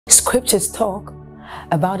Scriptures talk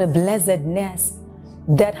about a blessedness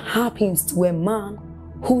that happens to a man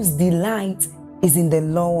whose delight is in the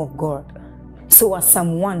law of God. So as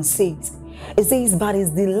Psalm 1 says, it says, but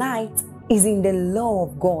his delight is in the law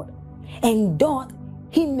of God, and doth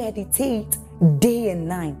he meditate day and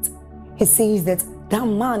night. He says that that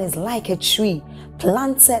man is like a tree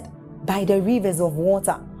planted by the rivers of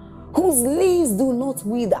water, whose leaves do not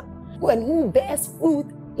wither, and who bears fruit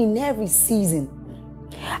in every season.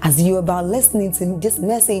 As you're about listening to this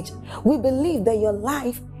message, we believe that your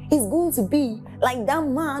life is going to be like that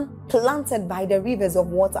man planted by the rivers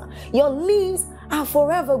of water. Your leaves are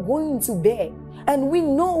forever going to bear. And we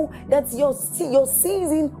know that your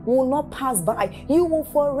season will not pass by. You will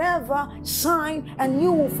forever shine, and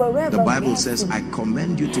you will forever. The Bible says, I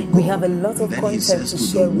commend you to God. We have a lot of content to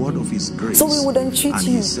share the word of his grace. So we would entreat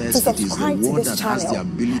you to subscribe to this channel,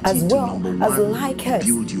 as well as like us,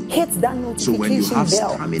 hit that notification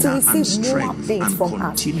bell to receive more updates from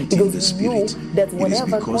us, because we know that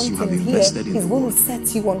whatever content here is going to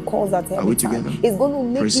set you on course at every time. It's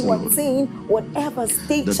going to make you attain whatever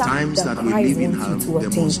stage that Christ wants have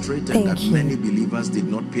demonstrated that many believers did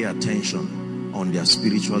not pay attention on their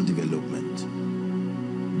spiritual development.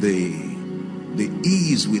 The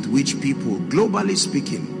ease with which people, globally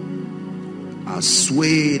speaking, are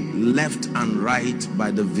swayed left and right by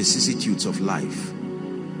the vicissitudes of life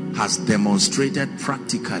has demonstrated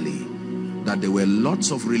practically that there were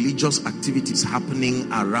lots of religious activities happening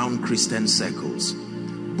around Christian circles,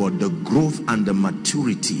 but the growth and the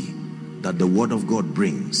maturity that the Word of God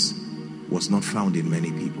brings was not found in many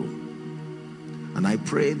people. And I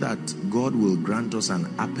pray that God will grant us an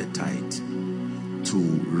appetite to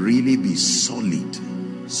really be solid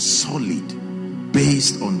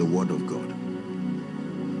based on the Word of God.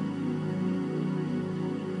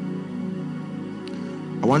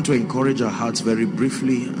 I want to encourage our hearts very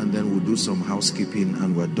briefly, and then we'll do some housekeeping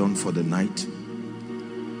and we're done for the night.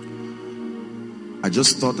 I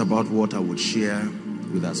just thought about what I would share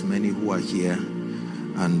with as many who are here,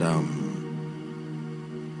 and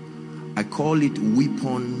I call it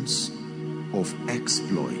weapons of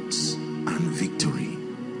exploits and victory.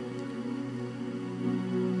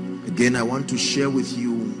 Again, I want to share with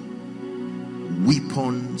you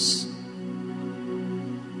weapons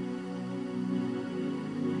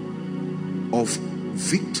of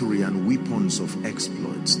victory and weapons of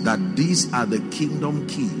exploits. That these are the kingdom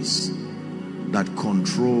keys that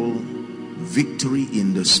control victory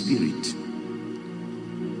in the spirit.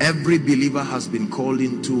 Every believer has been called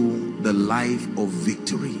into the life of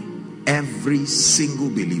victory. Every single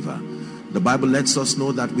believer. The Bible lets us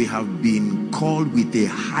know that we have been called with a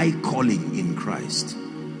high calling in Christ.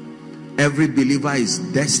 Every believer is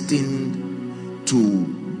destined to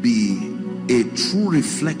be a true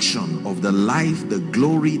reflection of the life, the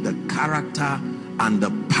glory, the character, and the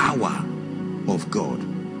power of God.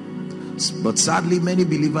 But sadly, many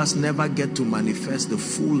believers never get to manifest the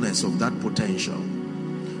fullness of that potential.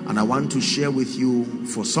 And I want to share with you,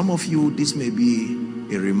 for some of you, this may be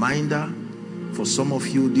a reminder. For some of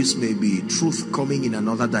you, this may be truth coming in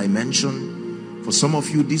another dimension. For some of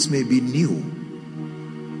you, this may be new.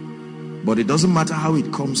 But it doesn't matter how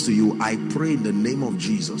it comes to you. I pray in the name of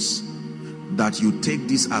Jesus that you take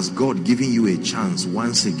this as God giving you a chance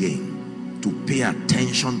once again to pay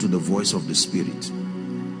attention to the voice of the Spirit.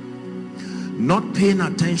 Not paying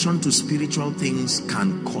attention to spiritual things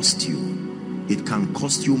can cost you. It can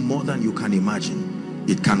cost you more than you can imagine.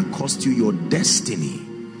 It can cost you your destiny.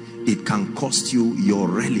 It can cost you your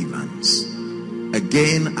relevance.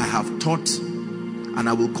 Again, I have taught and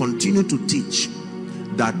I will continue to teach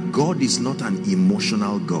that God is not an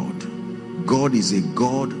emotional God. God is a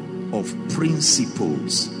God of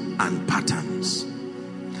principles and patterns.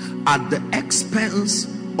 At the expense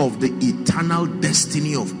of the eternal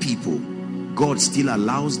destiny of people, God still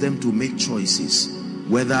allows them to make choices,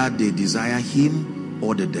 whether they desire him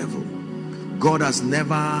or the devil. God has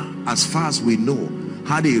never, as far as we know,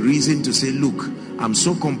 had a reason to say, look, I'm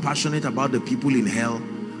so compassionate about the people in hell,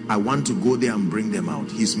 I want to go there and bring them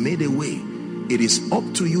out. He's made a way. It is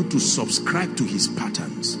up to you to subscribe to his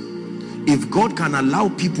patterns. If God can allow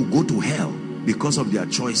people go to hell because of their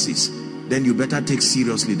choices, then you better take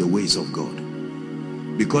seriously the ways of God.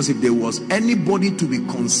 Because if there was anybody to be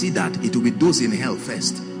considered, it will be those in hell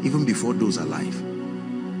first, even before those alive.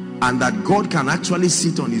 And that God can actually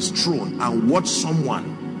sit on his throne and watch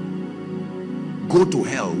someone go to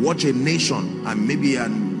hell, watch a nation, and maybe a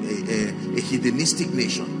hedonistic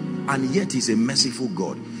nation, and yet he's a merciful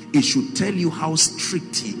God. It should tell you how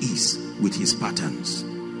strict he is with his patterns.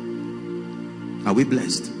 Are we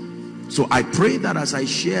blessed? So I pray that as I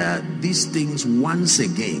share these things once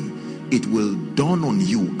again, it will dawn on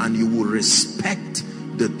you and you will respect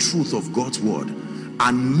the truth of God's word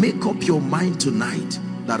and make up your mind tonight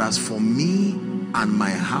that as for me and my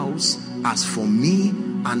house, as for me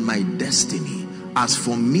and my destiny, as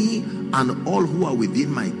for me and all who are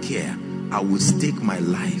within my care, I will stake my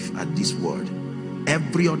life at this word.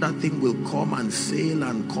 Every other thing will come and fail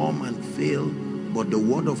and come and fail, but the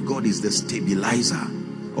word of God is the stabilizer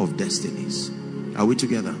of destinies. Are we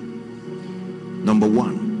together? Number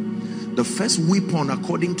one, the first weapon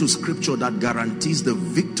according to scripture that guarantees the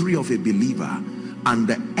victory of a believer and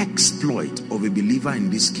the exploit of a believer in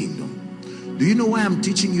this kingdom. Do you know why I'm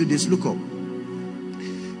teaching you this? Look up.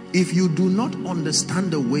 If you do not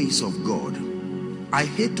understand the ways of God, I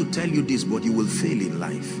hate to tell you this, but you will fail in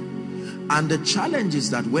life. And the challenge is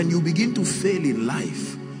that when you begin to fail in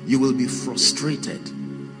life, you will be frustrated.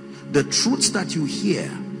 The truths that you hear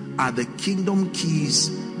are the kingdom keys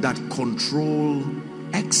that control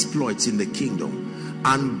exploits in the kingdom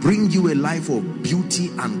and bring you a life of beauty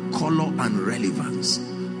and color and relevance.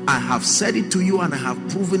 I have said it to you and I have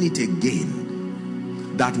proven it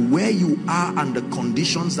again, that where you are and the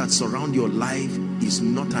conditions that surround your life is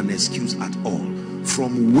not an excuse at all.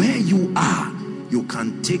 From where you are, you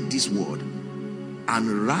can take this word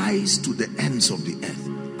and rise to the ends of the earth.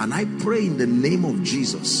 And I pray in the name of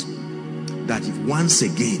Jesus that if once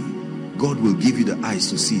again God will give you the eyes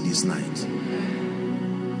to see this night.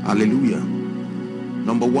 Hallelujah.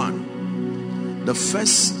 Number one, the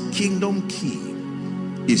first kingdom key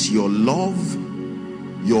is your love,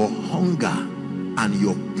 your hunger, and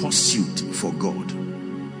your pursuit for God.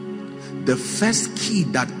 The first key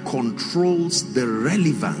that controls the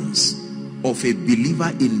relevance of a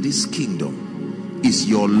believer in this kingdom is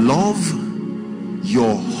your love,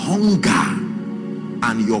 your hunger,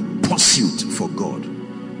 and your pursuit for God.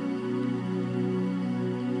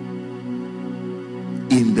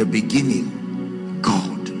 In the beginning,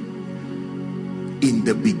 God. In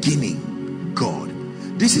the beginning, God.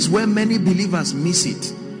 This is where many believers miss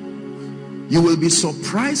it. You will be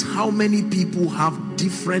surprised how many people have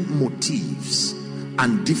different motives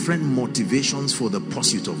and different motivations for the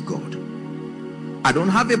pursuit of God. I don't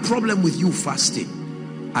have a problem with you fasting.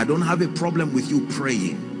 I don't have a problem with you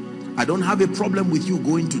praying. I don't have a problem with you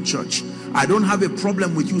going to church. I don't have a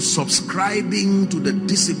problem with you subscribing to the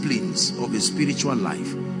disciplines of a spiritual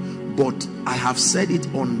life. But I have said it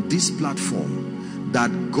on this platform that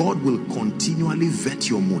God will continually vet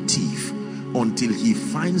your motive until he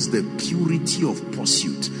finds the purity of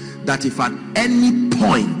pursuit. That if at any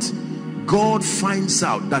point God finds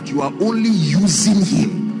out that you are only using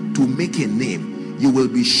him to make a name, you will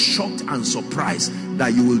be shocked and surprised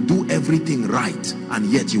that you will do everything right and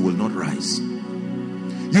yet you will not rise.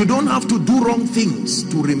 You don't have to do wrong things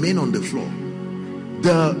to remain on the floor.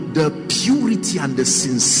 The purity and the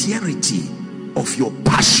sincerity of your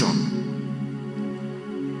passion.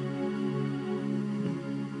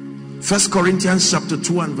 1 Corinthians chapter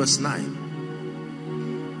 2 and verse 9.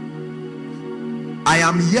 I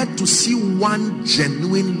am yet to see one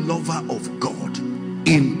genuine lover of God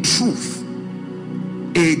in truth.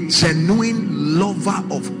 A genuine lover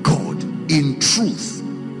of God in truth.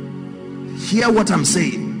 Hear what I'm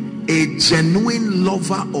saying. A genuine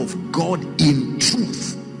lover of God in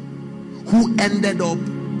truth, who ended up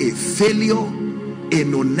a failure, a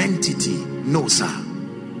nonentity. No, sir.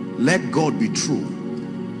 Let God be true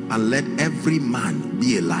and let every man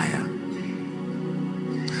be a liar.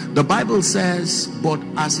 The Bible says, but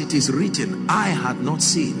as it is written, eye had not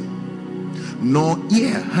seen, nor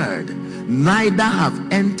ear heard, neither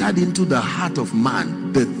have entered into the heart of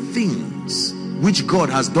man the things which God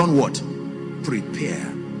has done what?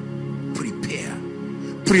 Prepare. Prepare.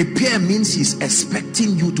 Prepare means he's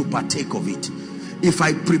expecting you to partake of it. If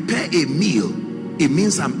I prepare a meal, it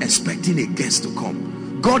means I'm expecting a guest to come.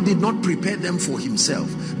 God did not prepare them for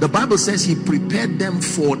himself. The Bible says he prepared them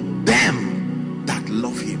for them that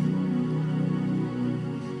love him.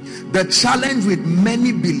 The challenge with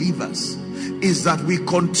many believers is that we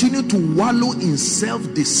continue to wallow in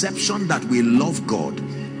self-deception that we love God.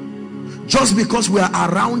 Just because we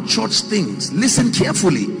are around church things, listen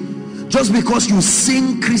carefully, just because you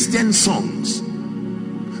sing Christian songs,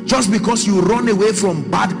 just because you run away from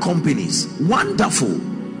bad companies, wonderful.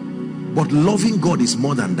 But loving God is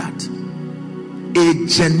more than that. A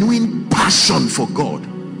genuine passion for God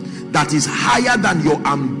that is higher than your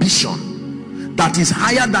ambition, that is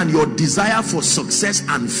higher than your desire for success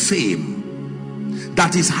and fame,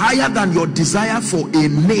 that is higher than your desire for a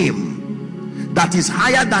name, that is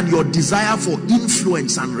higher than your desire for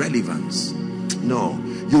influence and relevance. No,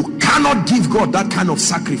 You cannot give God that kind of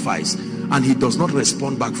sacrifice and he does not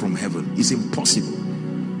respond back from heaven. It's impossible.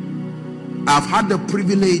 I've had the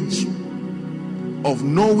privilege of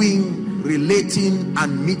knowing, relating,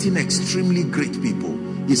 and meeting extremely great people.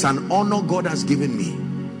 It's an honor God has given me.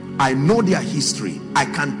 I know their history. I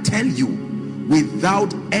can tell you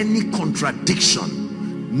without any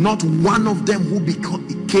contradiction, not one of them who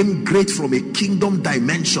became great from a kingdom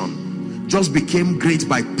dimension just became great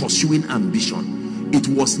by pursuing ambition. It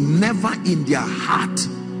was never in their heart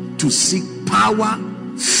to seek power,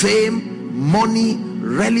 fame, money,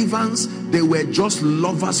 relevance. They were just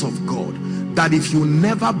lovers of God. That if you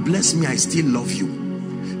never bless me, I still love you.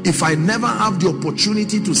 If I never have the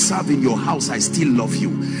opportunity to serve in your house, I still love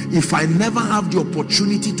you. If I never have the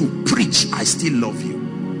opportunity to preach, I still love you.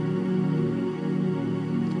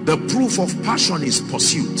 The proof of passion is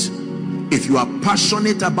pursuit. If you are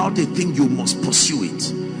passionate about a thing, you must pursue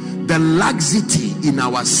it. The laxity in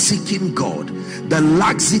our seeking God, the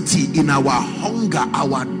laxity in our hunger,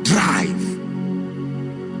 our drive.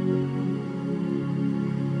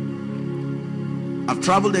 I've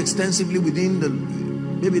traveled extensively within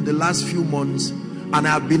maybe the last few months, and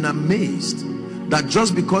I've been amazed that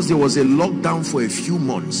just because there was a lockdown for a few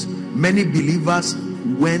months, many believers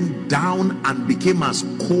went down and became as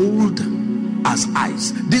cold as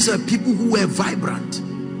ice. These are people who were vibrant.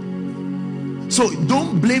 So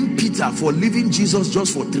don't blame Peter for leaving Jesus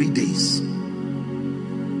just for 3 days.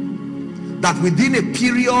 That within a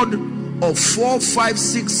period of 4, 5,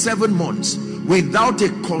 6, 7 months, without a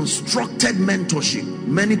constructed mentorship,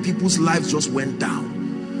 many people's lives just went down.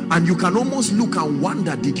 And you can almost look and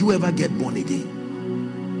wonder, did you ever get born again?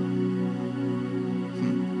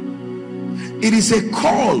 It is a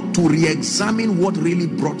call to re-examine what really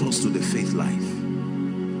brought us to the faith life.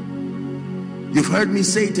 You've heard me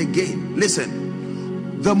say it again.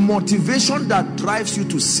 Listen, the motivation that drives you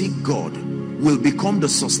to seek God will become the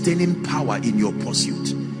sustaining power in your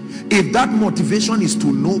pursuit. If that motivation is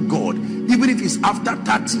to know God, even if it's after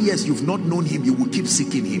 30 years you've not known him, you will keep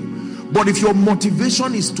seeking him. But if your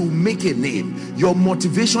motivation is to make a name, your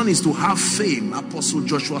motivation is to have fame, Apostle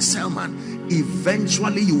Joshua Selman,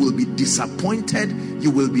 eventually you will be disappointed,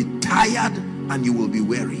 you will be tired, and you will be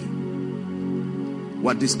weary.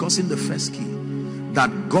 We're discussing the first key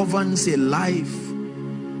that governs a life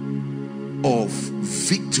of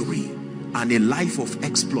victory and a life of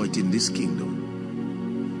exploit in this kingdom.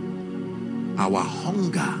 Our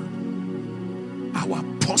hunger, our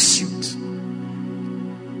pursuit.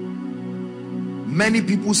 Many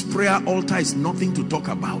people's prayer altar is nothing to talk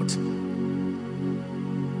about.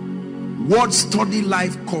 Word study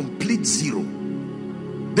life, complete zero.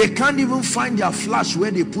 They can't even find their flash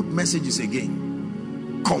where they put messages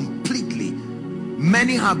again. Completely.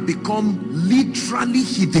 Many have become literally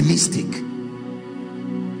hedonistic.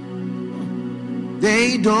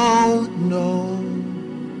 They don't know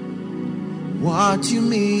what you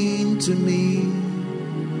mean to me.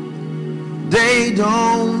 They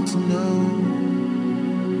don't know.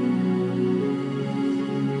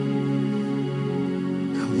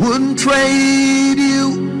 I wouldn't trade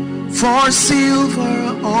you for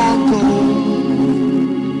silver or gold.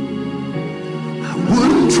 I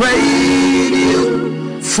wouldn't trade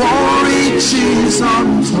you for riches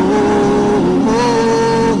untold.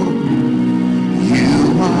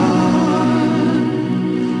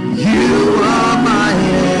 You are my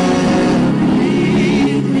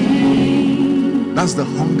everything. That's the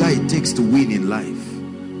hunger it takes to win in life.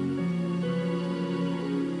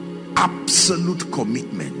 Absolute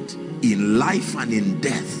commitment in life and in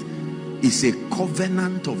death is a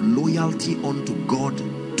covenant of loyalty unto God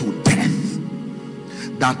to death.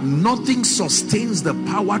 That nothing sustains the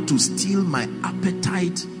power to steal my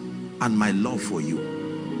appetite and my love for you.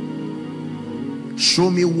 Show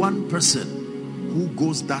me one person who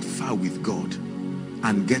goes that far with God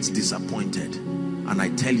and gets disappointed, and I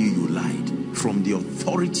tell you, you lied. From the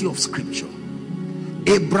authority of scripture,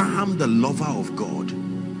 Abraham, the lover of God,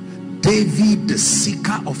 David, the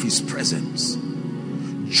seeker of his presence,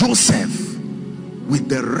 Joseph with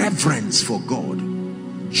the reverence for God,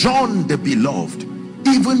 John the beloved,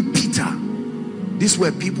 even Peter. These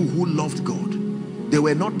were people who loved God. They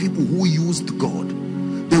were not people who used God.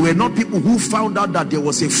 They were not people who found out that there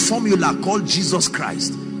was a formula called Jesus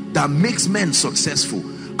Christ that makes men successful,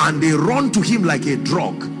 and they run to him like a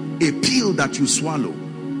drug, a pill that you swallow.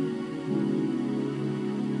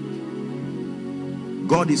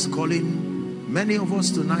 God is calling many of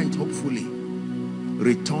us tonight, hopefully.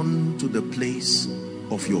 Return to the place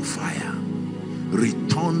of your fire.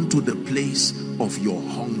 Return to the place of your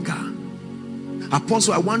hunger.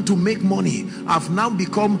 Apostle, I want to make money. I'm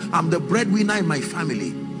the breadwinner in my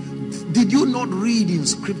family. Did you not read in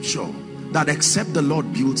scripture that except the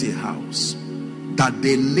Lord builds a house, that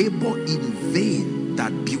they labor in vain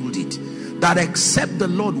that build it? That except the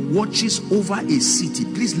Lord watches over a city,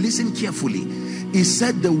 please listen carefully, he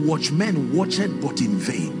said the watchman watched but in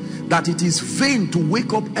vain. That it is vain to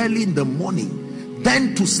wake up early in the morning,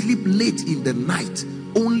 then to sleep late in the night,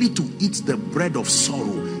 only to eat the bread of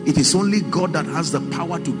sorrow. It is only God that has the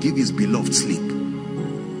power to give his beloved sleep.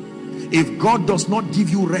 If God does not give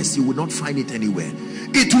you rest, you will not find it anywhere.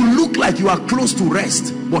 It will look like you are close to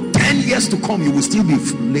rest, but 10 years to come you will still be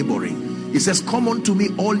laboring. He says, come unto me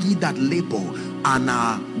all ye that labor and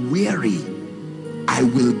are weary, I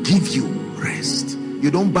will give you rest.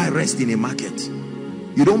 You don't buy rest in a market.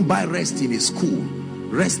 You don't buy rest in a school.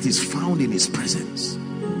 Rest is found in his presence.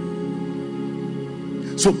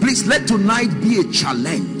 So please let tonight be a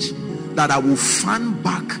challenge that I will fan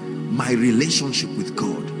back my relationship with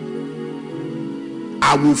God.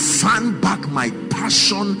 I will fan back my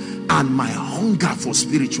passion and my hunger for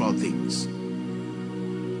spiritual things.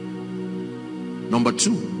 Number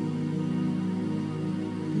 2,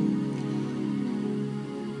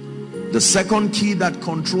 the second key that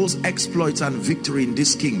controls exploits and victory in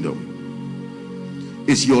this kingdom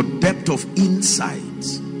is your depth of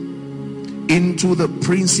insight into the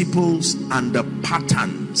principles and the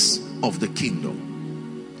patterns of the kingdom.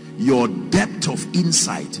 Your depth of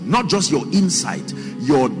insight, not just your insight,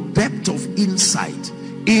 your depth of insight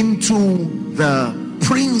into the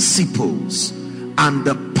principles and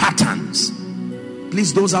the patterns.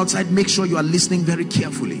 Please, those outside, make sure you are listening very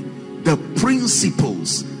carefully. The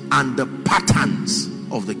principles and the patterns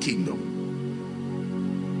of the kingdom.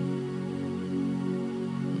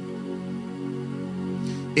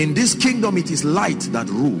 In this kingdom, it is light that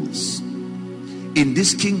rules. In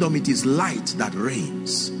this kingdom, it is light that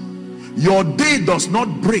reigns. Your day does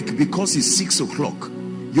not break because it's 6 o'clock.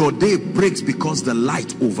 Your day breaks because the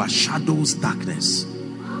light overshadows darkness.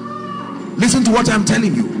 Listen to what I'm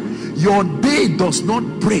telling you. Your day does not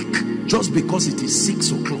break just because it is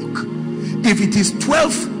 6 o'clock. If it is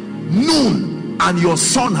 12 noon and your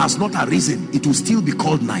sun has not arisen, it will still be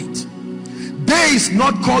called night. Day is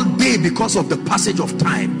not called day because of the passage of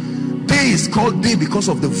time. Day is called day because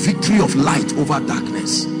of the victory of light over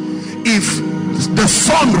darkness. If the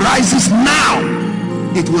sun rises now,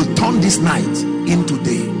 it will turn this night into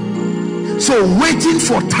day. So waiting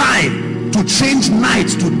for time to change night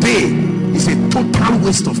to day is a total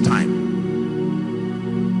waste of time.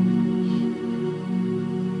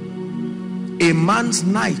 A man's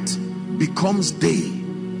night becomes day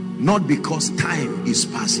not because time is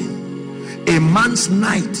passing. A man's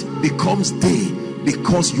night becomes day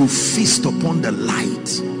because you feast upon the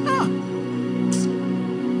light.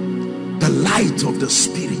 The light of the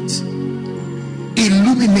Spirit.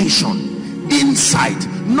 Illumination, insight,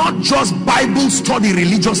 not just Bible study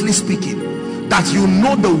religiously speaking, that you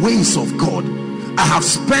know the ways of God. I have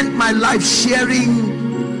spent my life sharing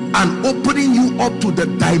and opening you up to the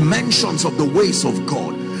dimensions of the ways of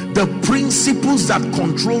God, the principles that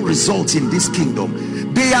control results in this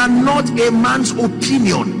kingdom. They are not a man's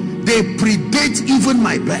opinion. They predate even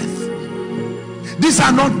my birth. These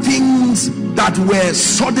are not things that were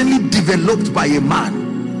suddenly developed by a man.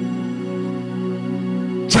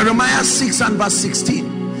 Jeremiah 6 and verse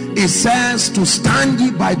 16, it says to stand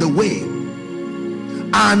ye by the way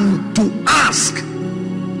and to ask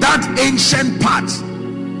that ancient path,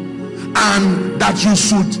 and that you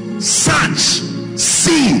should search,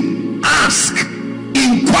 see, ask,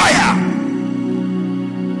 inquire,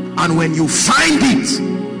 and when you find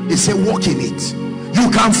it, they say walk in it. You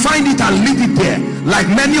can find it and leave it there, like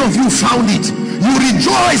many of you found it. You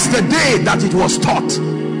rejoice the day that it was taught,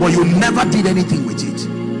 but you never did anything with it.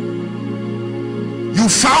 You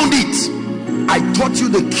found it. I taught you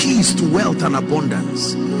the keys to wealth and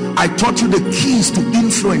abundance. I taught you the keys to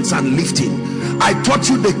influence and lifting. I taught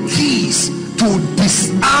you the keys to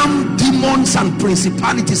disarm demons and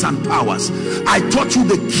principalities and powers. I taught you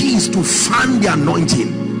the keys to fan the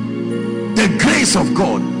anointing, the grace of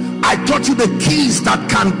God. I taught you the keys that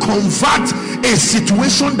can convert a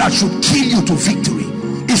situation that should kill you to victory.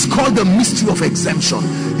 It's called the mystery of exemption.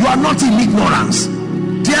 You are not in ignorance.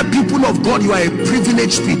 Dear people of God, you are a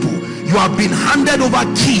privileged people. You have been handed over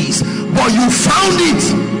keys, but you found it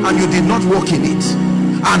and you did not walk in it.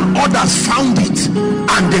 And others found it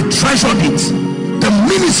and they treasured it. The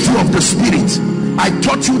ministry of the Spirit. I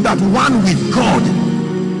taught you that one with God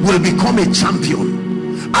will become a champion.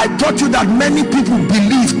 I taught you that many people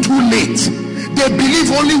believe too late. They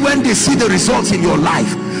believe only when they see the results in your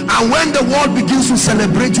life. And when the world begins to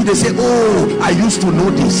celebrate you, they say, oh, I used to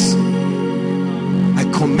know this. I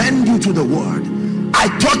commend you to the word I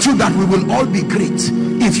taught you that we will all be great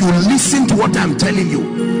if you listen to what I'm telling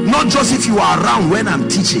you, not just if you are around when I'm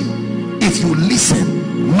teaching. If you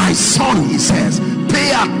listen, my son, he says,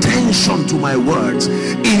 pay attention to my words,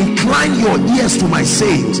 incline your ears to my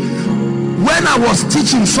sayings. When I was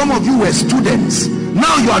teaching, some of you were students.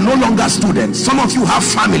 Now you are no longer students. Some of you have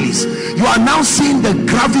families. You are now seeing the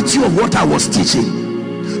gravity of what I was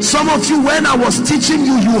teaching. Some of you, when I was teaching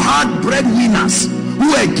you, you had breadwinners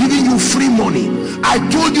who were giving you free money. I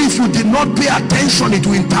told you if you did not pay attention, it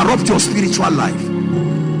will interrupt your spiritual life.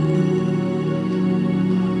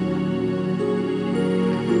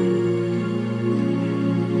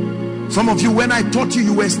 Some of you, when I taught you,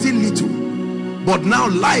 you were still little. But now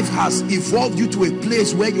life has evolved you to a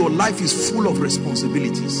place where your life is full of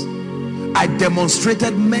responsibilities. I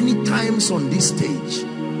demonstrated many times on this stage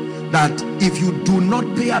that if you do not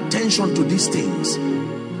pay attention to these things,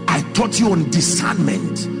 I taught you on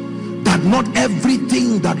discernment, that not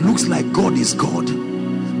everything that looks like God is God,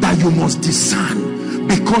 that you must discern,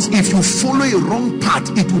 because if you follow a wrong path,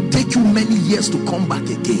 it will take you many years to come back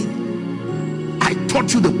again. I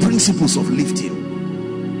taught you the principles of lifting.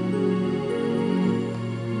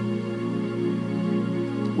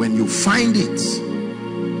 When you find it,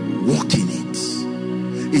 walk in it.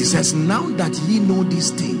 It says, now that ye know these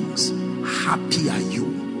things, happy are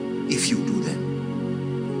you if you do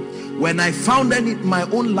them. When I found them in my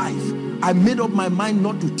own life, I made up my mind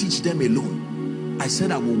not to teach them alone. I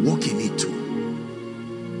said I will walk in it too.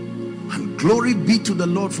 And glory be to the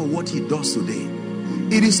Lord for what he does today.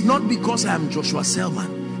 It is not because I am Joshua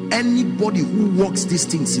Selman. Anybody who walks this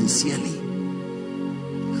thing sincerely,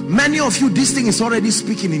 many of you, this thing is already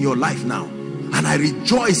speaking in your life now, and I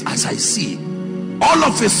rejoice as I see all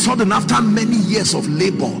of a sudden, after many years of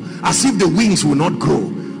labor, as if the wings will not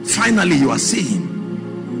grow, finally you are seeing,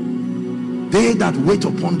 they that wait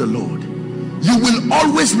upon the Lord, you will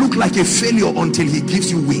always look like a failure until he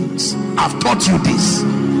gives you wings. I've taught you this.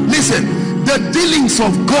 Listen, the dealings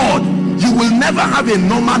of God, you will never have a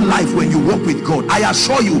normal life when you walk with God. I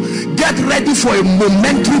assure you, get ready for a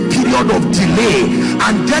momentary period of delay,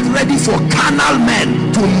 and get ready for carnal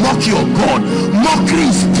men to mock your God. Mockery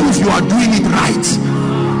is proof you are doing it right.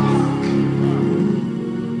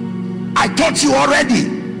 I taught you already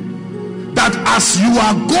that as you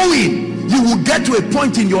are going, you will get to a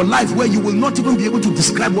point in your life where you will not even be able to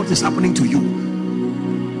describe what is happening to you.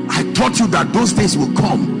 I taught you that those days will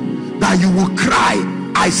come, that you will cry.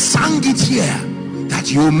 I sang it here,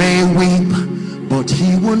 that you may weep, but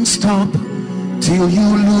he won't stop till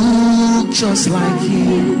you look just like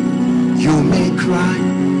him. You may cry,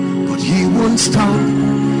 but he won't stop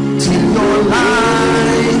till your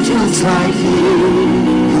life looks like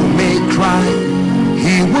him. You may cry,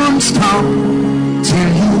 he won't stop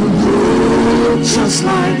till you look just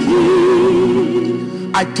like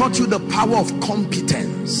him. I taught you the power of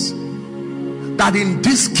competence, that in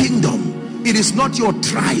this kingdom, it is not your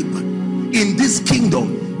tribe. In this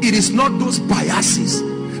kingdom, it is not those biases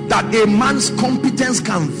that a man's competence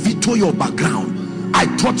can veto your background. I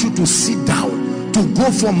taught you to sit down, to go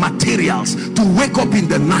for materials, to wake up in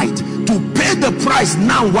the night, to pay the price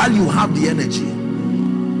now while you have the energy.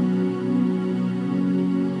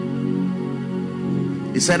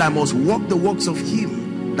 He said, I must walk the works of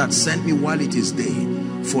him that sent me while it is day,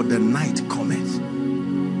 for the night cometh.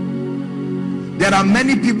 There are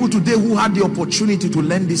many people today who had the opportunity to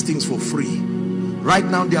learn these things for free. Right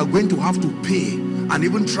now they are going to have to pay and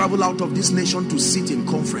even travel out of this nation to sit in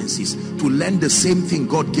conferences to learn the same thing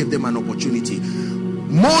God gave them an opportunity.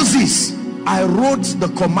 Moses, I wrote the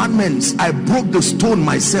commandments, I broke the stone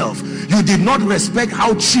myself. You did not respect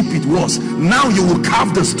how cheap it was. Now you will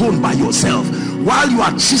carve the stone by yourself. While you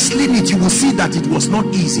are chiseling it, you will see that it was not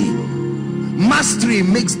easy. Mastery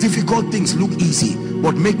makes difficult things look easy,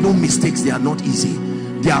 but make no mistakes, they are not easy.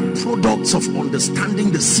 They are products of understanding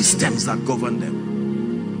the systems that govern them.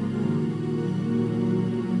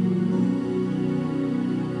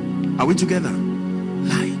 Are we together?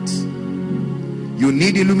 Light. You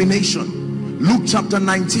need illumination. Luke chapter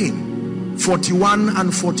 19, 41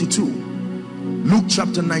 and 42. Luke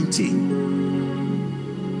chapter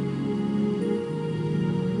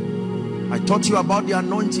 19. I taught you about the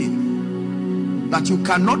anointing, that you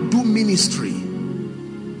cannot do ministry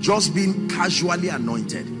just being casually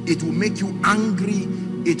anointed. It will make you angry,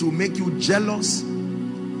 it will make you jealous.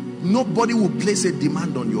 Nobody will place a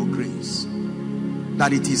demand on your grace.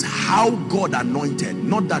 That it is how God anointed,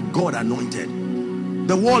 not that God anointed.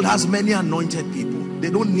 The world has many anointed people. They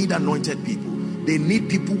don't need anointed people. They need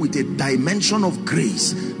people with a dimension of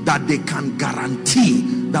grace that they can guarantee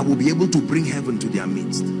that will be able to bring heaven to their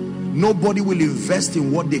midst. nobody will invest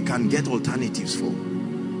in what they can get alternatives for.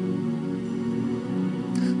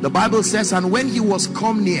 The Bible says, and when he was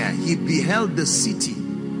come near, he beheld the city.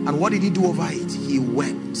 And what did he do over it? He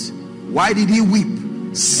wept. Why did he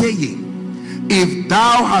weep? Saying, if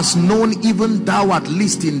thou hast known, even thou at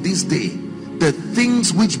least in this day, the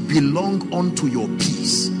things which belong unto your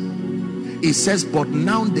peace. It says, but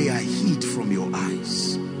now they are hid from your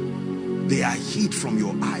eyes. They are hid from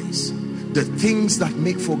your eyes. The things that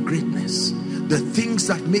make for greatness, the things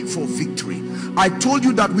that make for victory. I told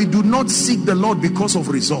you that we do not seek the Lord because of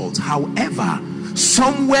results. However,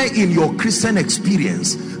 somewhere in your Christian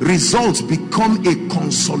experience, results become a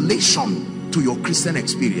consolation to your Christian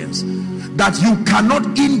experience. That you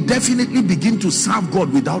cannot indefinitely begin to serve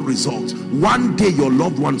God without results. One day your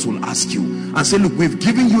loved ones will ask you and say, look, we've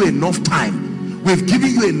given you enough time. We've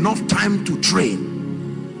given you enough time to train.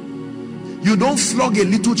 You don't flog a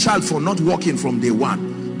little child for not walking from day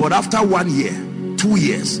one. But after 1 year, 2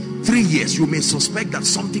 years, 3 years, you may suspect that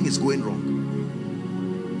something is going wrong.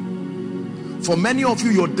 For many of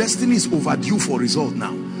you, your destiny is overdue for result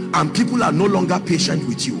now. And people are no longer patient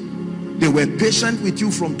with you. They were patient with you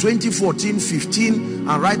from 2014, 15,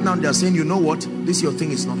 and right now they're saying, you know what? This your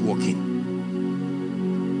thing is not working.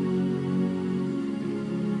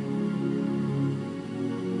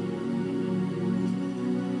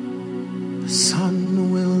 The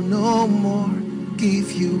sun will no more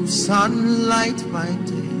give you sunlight by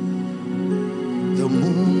day. The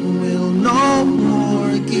moon will no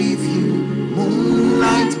more give you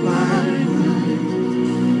moonlight by night.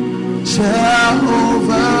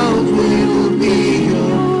 Jehovah will be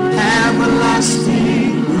your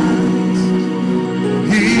everlasting light.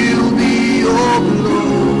 He'll be your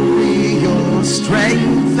glory, your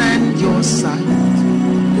strength and your sight.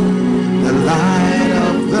 The light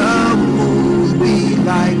of the moon will be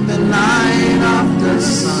like the light of the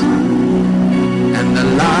sun, and the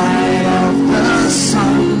light of the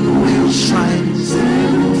sun will shine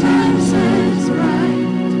 10 times as bright.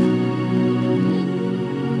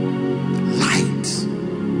 Light.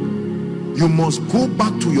 You must go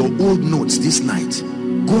back to your old notes this night.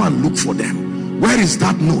 Go and look for them. Where is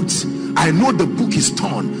that note? I know the book is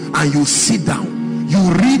torn, and you sit down.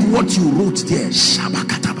 You read what you wrote there.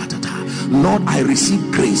 Lord, I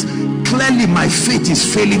receive grace. Clearly my faith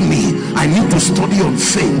is failing me. I need to study on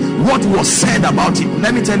faith. What was said about it?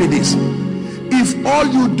 Let me tell you this. If all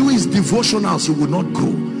you do is devotionals, you will not grow.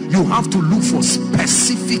 You have to look for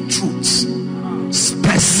specific truths.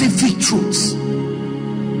 Specific truths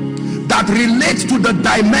that relate to the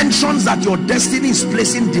dimensions that your destiny is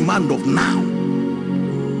placing demand of now.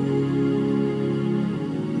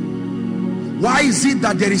 Why is it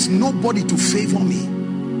that there is nobody to favor me?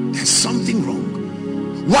 There's something wrong.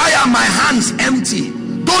 Why are my hands empty?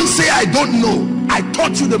 Don't say I don't know. I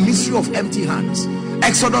taught you the mystery of empty hands.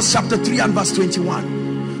 Exodus chapter 3 and verse 21.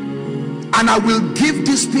 And I will give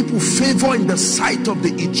these people favor in the sight of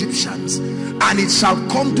the Egyptians, and it shall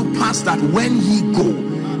come to pass that when ye go,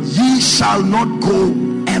 ye shall not go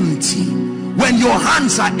empty. When your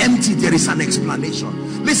hands are empty, there is an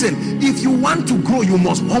explanation. Listen, if you want to grow, you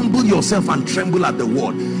must humble yourself and tremble at the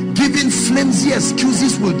word. Giving flimsy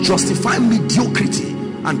excuses will justify mediocrity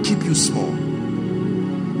and keep you small.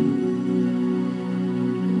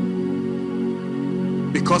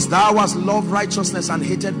 Because thou hast loved righteousness and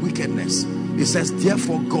hated wickedness. It says,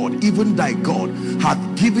 therefore God, even thy God, hath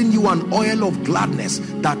given you an oil of gladness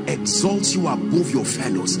that exalts you above your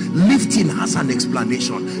fellows. Lifting has an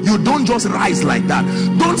explanation. You don't just rise like that.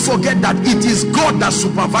 Don't forget that it is God that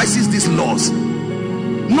supervises these laws,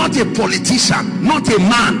 not a politician, not a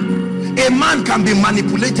man. A man can be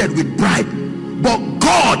manipulated with bribe, but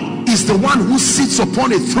God is the one who sits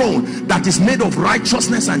upon a throne that is made of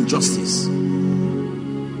righteousness and justice.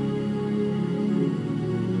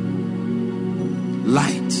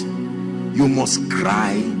 Light. You must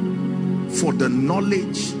cry for the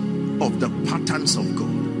knowledge of the patterns of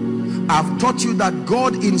God. I've taught you that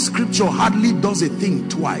God in scripture hardly does a thing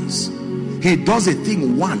twice. He does a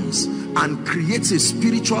thing once and creates a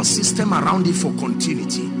spiritual system around it for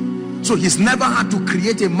continuity. So he's never had to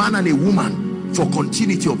create a man and a woman for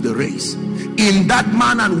continuity of the race. In that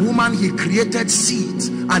man and woman, he created seeds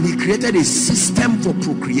and he created a system for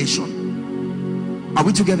procreation. Are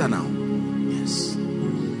we together now? Yes.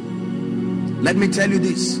 Let me tell you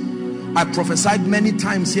this. I prophesied many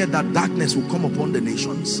times here that darkness will come upon the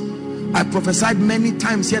nations. I prophesied many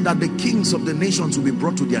times here that the kings of the nations will be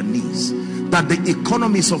brought to their knees, that the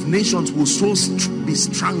economies of nations will so be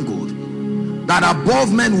strangled, that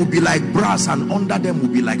above men will be like brass and under them will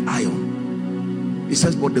be like iron. He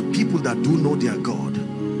says, but the people that do know their God,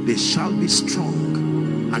 they shall be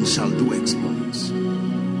strong and shall do exploits.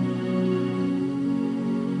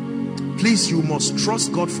 Please, you must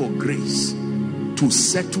trust God for grace to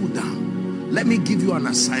settle down. Let me give you an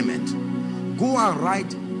assignment. Go and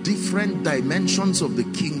write different dimensions of the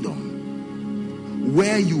kingdom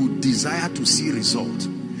where you desire to see result.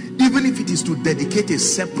 Even if it is to dedicate a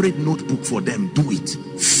separate notebook for them, do it.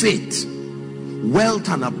 Faith, wealth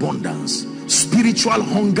and abundance, spiritual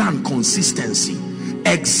hunger and consistency,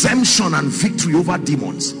 exemption and victory over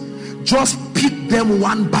demons. Just pick them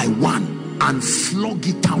one by one and flog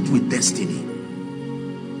it out with destiny.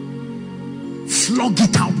 Flog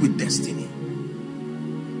it out with destiny.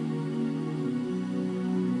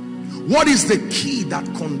 What is the key that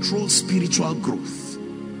controls spiritual growth?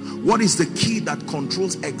 What is the key that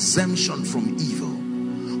controls exemption from evil?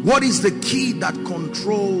 What is the key that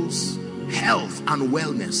controls health and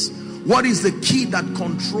wellness? What is the key that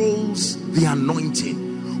controls the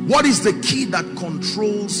anointing? What is the key that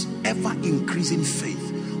controls ever increasing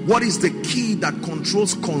faith? What is the key that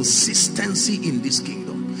controls consistency in this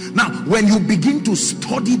kingdom? Now, when you begin to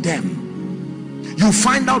study them, you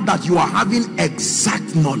find out that you are having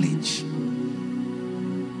exact knowledge.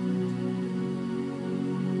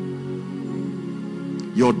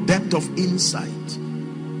 Your depth of insight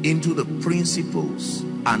into the principles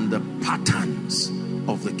and the patterns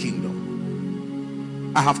of the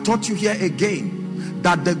kingdom. I have taught you here again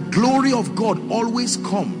that the glory of God always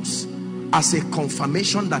comes as a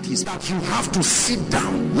confirmation that you have to sit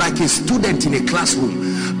down like a student in a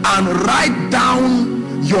classroom and write down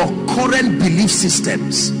your current belief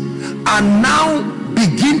systems and now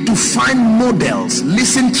begin to find models.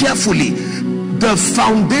 Listen carefully. The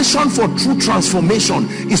foundation for true transformation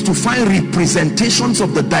is to find representations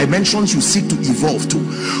of the dimensions you seek to evolve to.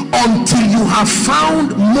 Until you have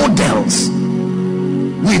found models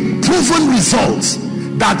with proven results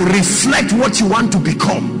that reflect what you want to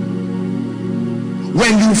become.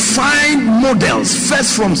 When you find models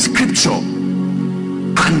first from scripture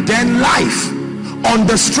and then life, on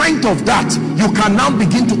the strength of that you can now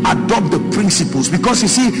begin to adopt the principles, because you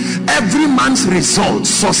see, every man's result,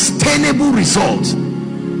 sustainable result,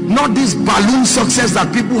 not this balloon success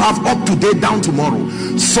that people have up to date down tomorrow.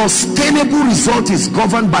 Sustainable result is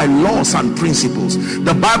governed by laws and principles.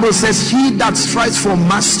 The Bible says he that strives for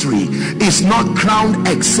mastery is not crowned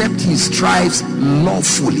except he strives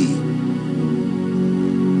lawfully.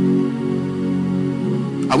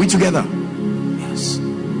 Are we together? Yes.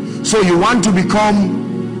 So you want to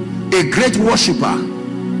become a great worshiper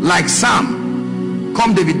like Sam?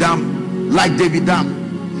 Come David Dam, like David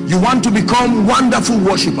Dam. You want to become wonderful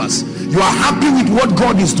worshipers. You are happy with what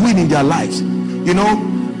God is doing in their lives. You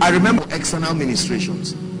know, I remember external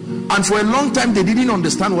ministrations, and for a long time they didn't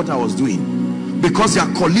understand what I was doing because their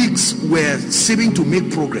colleagues were seeming to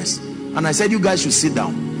make progress. And I said, you guys should sit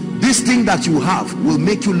down. This thing that you have will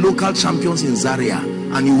make you local champions in Zaria,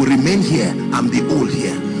 and you will remain here and be old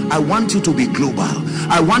here. I want you to be global.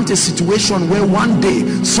 I want a situation where one day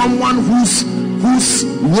someone whose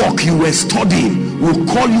work you were studying will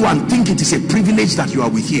call you and think it is a privilege that you are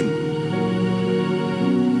with him.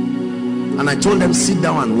 And I told them, sit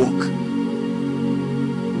down and walk.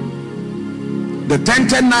 The 10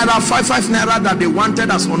 naira, 5 naira that they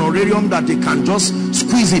wanted as honorarium that they can just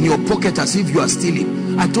squeeze in your pocket as if you are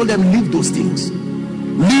stealing, I told them, leave those things.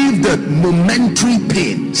 Leave the momentary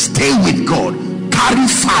pain. Stay with God. Carry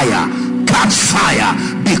fire. Catch fire.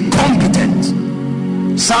 Be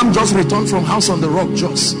competent. Sam just returned from House on the Rock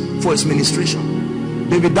just for his ministration.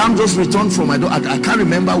 David Dam just returned from, I can't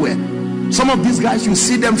remember where. Some of these guys, you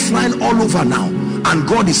see them flying all over now, and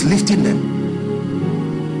God is lifting them.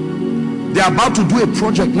 They are about to do a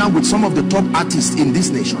project now with some of the top artists in this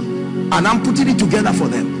nation, and I'm putting it together for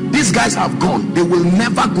them. These guys have gone. They will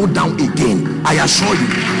never go down again, I assure you.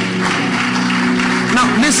 Now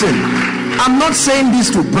listen, I'm not saying this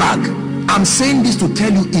to brag. I'm saying this to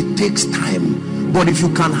tell you it takes time. But if you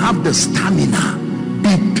can have the stamina,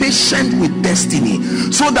 be patient with destiny,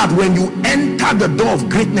 so that when you enter the door of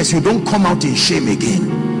greatness, you don't come out in shame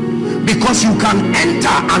again. Because you can enter,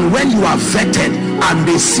 and when you are vetted and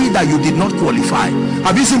they see that you did not qualify.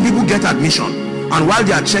 Have you seen people get admission, and while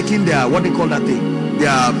they are checking their, what they call that thing,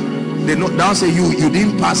 they'll say you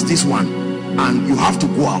didn't pass this one and you have to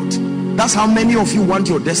go out. That's how many of you want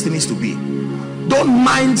your destinies to be. Don't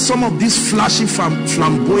mind some of these flashy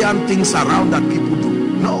flamboyant things around that people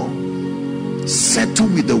do. No, settle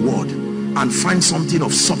with the word and find something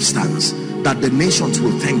of substance that the nations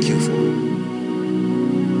will thank you for.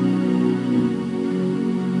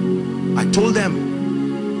 I told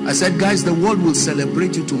them, I said, guys, the world will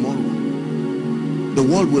celebrate you tomorrow. The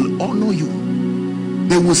world will honor you.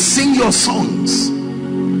 They will sing your songs.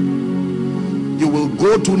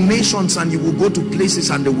 go to nations and you will go to places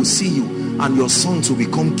and they will see you, and your sons will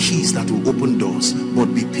become keys that will open doors. But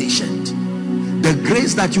be patient. The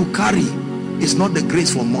grace that you carry is not the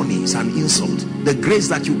grace for money, it's an insult. The grace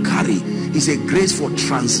that you carry is a grace for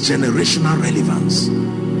transgenerational relevance.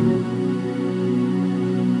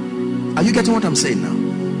 Are you getting what I'm saying now?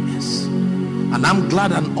 Yes. And I'm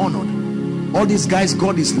glad and honored. All these guys,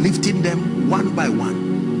 God is lifting them one by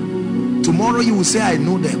one. Tomorrow you will say, I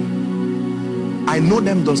know them. I know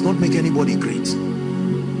them does not make anybody great.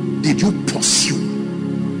 Did you pursue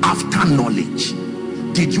after knowledge?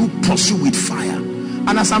 Did you pursue with fire?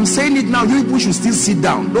 And as I'm saying it now, you people should still sit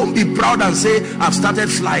down. Don't be proud and say, I've started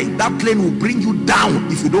flying. That plane will bring you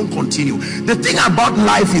down if you don't continue. The thing about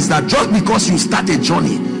life is that just because you start a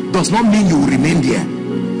journey does not mean you will remain there.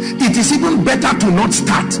 It is even better to not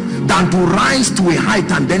start than to rise to a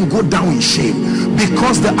height and then go down in shame,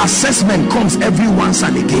 because the assessment comes every once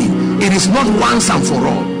and again. It is not once and for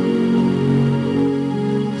all.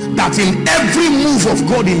 That in every move of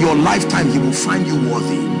God in your lifetime, he will find you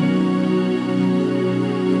worthy,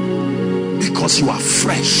 because you are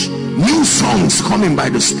fresh. New songs coming by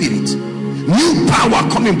the Spirit, new power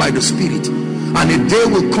coming by the Spirit. And a day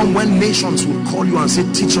will come when nations will call you and say,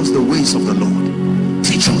 teach us the ways of the Lord.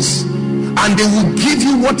 Teach us. And they will give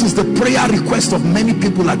you what is the prayer request of many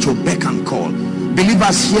people at your beck and call.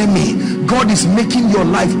 Believers, hear me. God is making your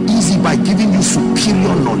life easy by giving you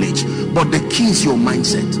superior knowledge, but the key is your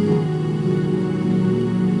mindset.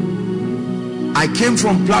 I came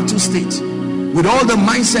from Plateau State with all the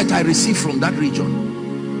mindset I received from that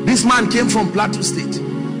region. This man came from Plateau State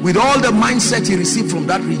with all the mindset he received from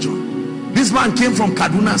that region. This man came from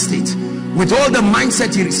Kaduna State with all the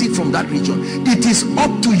mindset he received from that region. It is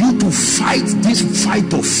up to you to fight this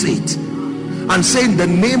fight of faith and say, in the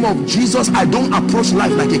name of Jesus, I don't approach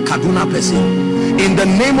life like a Kaduna person. In the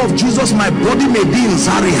name of Jesus, my body may be in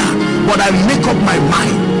Zaria, but I make up my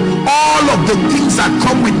mind. All of the things that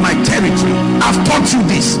come with my territory, I've taught you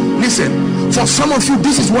this. Listen, for some of you,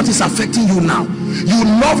 this is what is affecting you now. You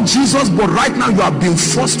love Jesus, but right now you are being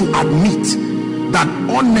forced to admit that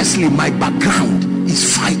honestly my background is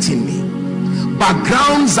fighting me.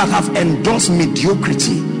 Backgrounds that have endorsed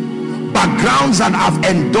mediocrity, backgrounds that have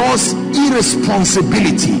endorsed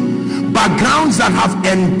irresponsibility, backgrounds that have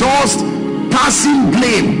endorsed passing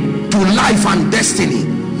blame to life and destiny.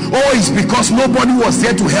 Oh, it's because nobody was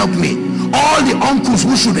there to help me. All the uncles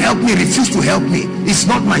who should help me refused to help me. It's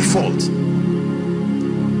not my fault.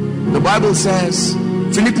 The Bible says,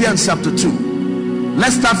 Philippians chapter 2,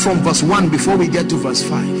 let's start from verse 1 before we get to verse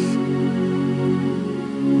 5.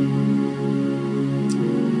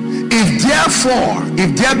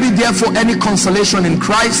 If there be therefore any consolation in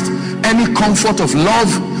Christ, any comfort of love,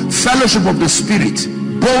 fellowship of the Spirit,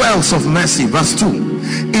 bowels of mercy, verse 2,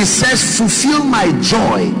 it says, fulfill my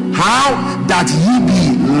joy. How? That ye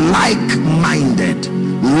be like-minded,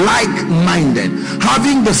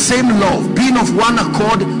 having the same love, being of one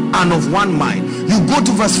accord and of one mind. You go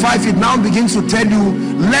to verse 5, it now begins to tell you,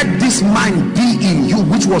 let this mind be in you,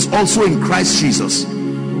 which was also in Christ Jesus.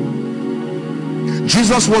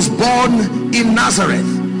 Jesus was born in Nazareth,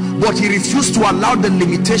 but he refused to allow the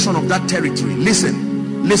limitation of that territory.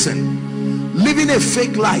 Listen, living a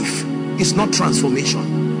fake life is not transformation.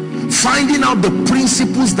 Finding out the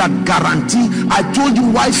principles that guarantee. I told you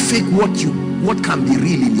why fake what can be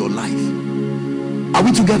real in your life. Are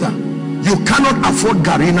we together? You cannot afford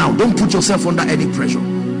Gary now. Don't put yourself under any pressure.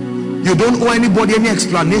 You don't owe anybody any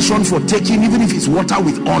explanation for taking, even if it's water,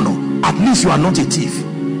 with honor. At least you are not a thief.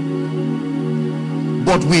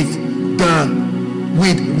 But with the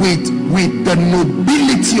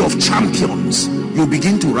nobility of champions, you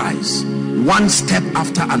begin to rise one step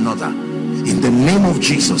after another. In the name of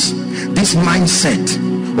Jesus, this mindset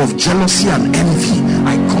of jealousy and envy,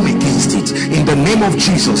 I come against it. In the name of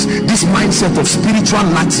Jesus, this mindset of spiritual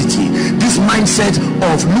laxity, this mindset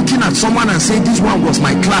of looking at someone and saying, this one was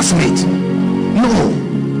my classmate. No,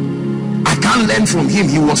 I can't learn from him.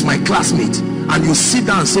 He was my classmate. And you sit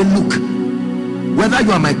down and say, look, whether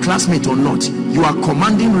you are my classmate or not, you are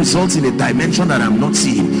commanding results in a dimension that I'm not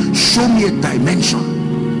seeing. Show me a dimension.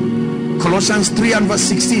 Colossians 3 and verse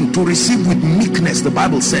 16, to receive with meekness, the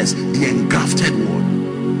Bible says, the engrafted word.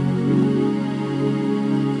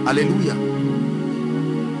 Hallelujah.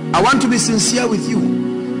 I want to be sincere with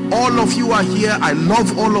you. All of you are here. I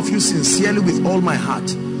love all of you sincerely with all my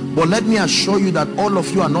heart. But let me assure you that all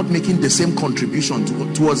of you are not making the same contribution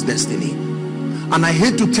towards destiny. And I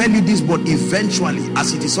hate to tell you this, but eventually,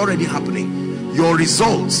 as it is already happening, your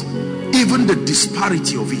results, even the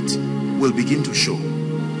disparity of it, will begin to show.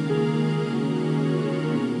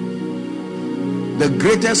 The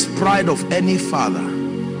greatest pride of any father,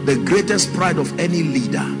 the greatest pride of any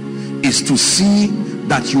leader is to see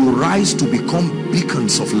that you rise to become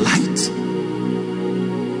beacons of light.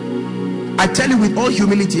 I tell you with all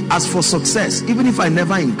humility, as for success, even if I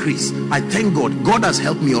never increase, I thank God. God has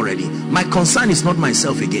helped me already. My concern is not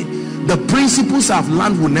myself again. The principles I've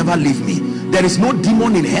learned will never leave me. There is no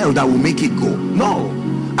demon in hell that will make it go. No.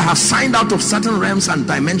 I have signed out of certain realms and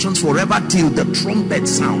dimensions forever till the trumpet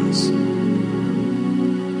sounds.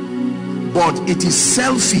 But it is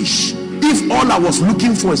selfish if all I was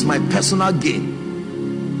looking for is my personal gain.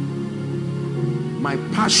 My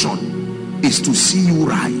passion is to see you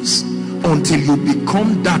rise until you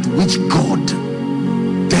become that which God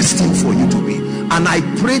destined for you to be. And I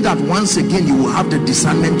pray that once again you will have the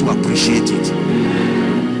discernment to appreciate it.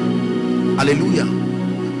 Hallelujah.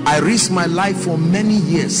 I risked my life for many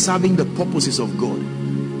years serving the purposes of God.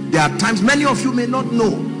 There are times, many of you may not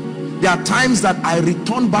know, there are times that I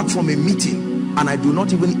return back from a meeting and I do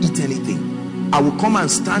not even eat anything. I will come and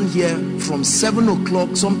stand here from 7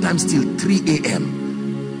 o'clock, sometimes till 3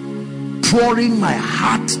 a.m. pouring my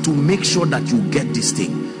heart to make sure that you get this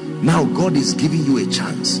thing. Now God is giving you a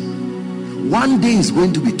chance. One day is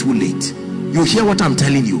going to be too late. You hear what I'm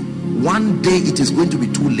telling you? One day it is going to be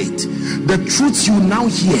too late. The truths you now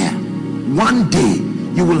hear, one day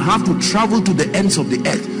you will have to travel to the ends of the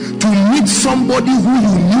earth to meet somebody who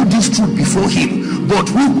you knew this truth before him, but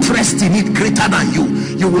who pressed in it greater than you.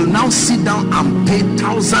 You will now sit down and pay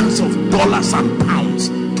thousands of dollars and pounds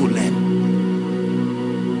to learn.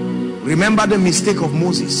 Remember the mistake of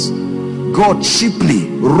Moses. God cheaply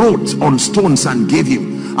wrote on stones and gave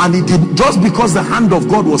him, and he did, just because the hand of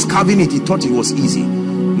God was carving it, he thought it was easy.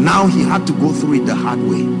 Now he had to go through it the hard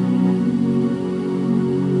way.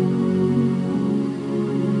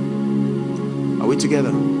 Are we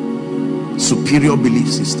together? Superior belief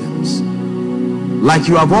systems, like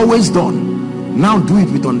you have always done, now do it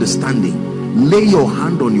with understanding. Lay your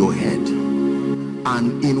hand on your head,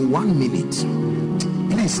 and in 1 minute,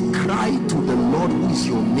 please cry to the Lord who is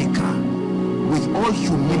your maker with all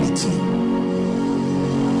humility.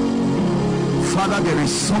 Father, there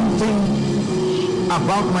is something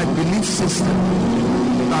about my belief system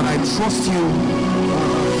that I trust you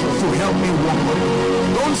to help me walk on.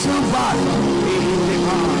 Don't feel bad.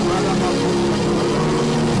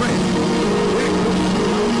 Pray.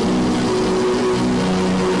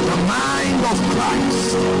 The mind of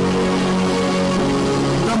Christ,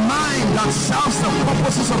 the mind that serves the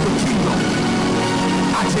purposes of the kingdom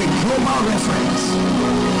at a global reference.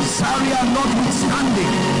 Zaria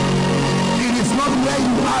notwithstanding, it is not where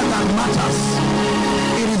you are that matters.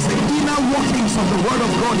 It is the inner workings of the word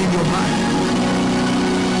of God in your mind.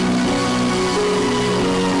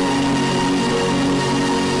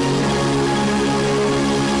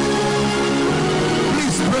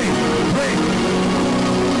 Please pray, pray.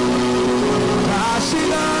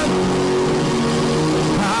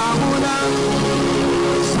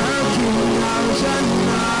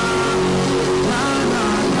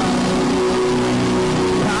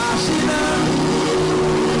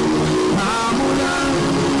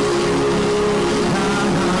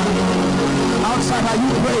 Are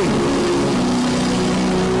you praying?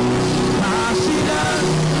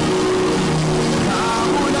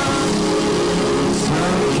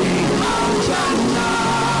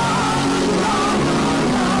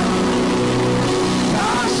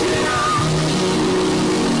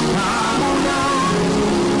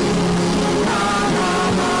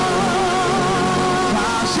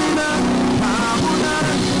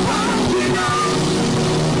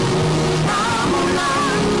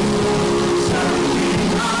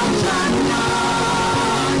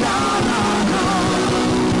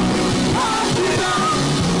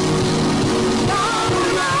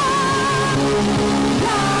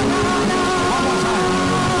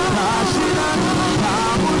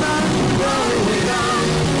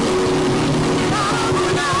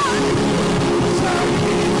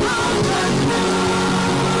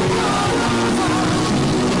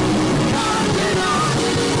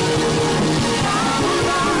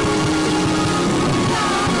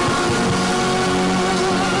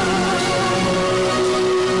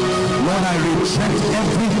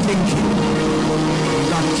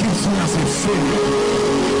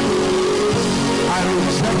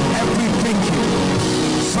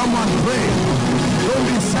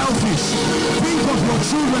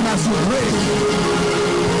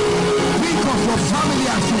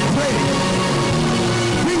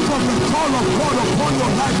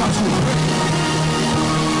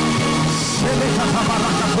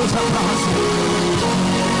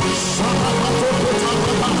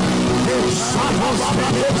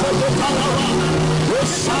 Thank you.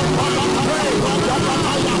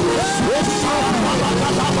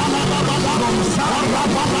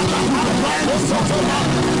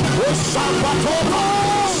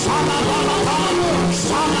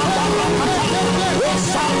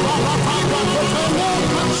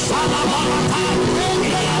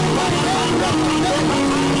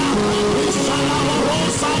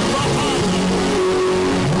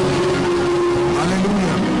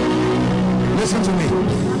 Hallelujah. Listen to me.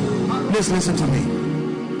 Please listen to me.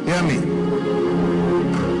 Hear me.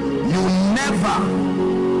 You never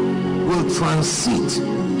will transit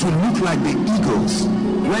to look like the eagles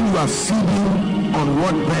when you are feeding on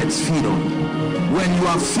what birds feed on. When you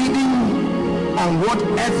are feeding on what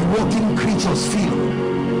earth-walking creatures feed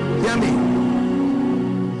on. Hear me.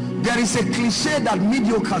 There is a cliche that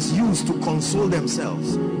mediocres use to console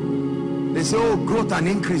themselves. They say, oh, growth and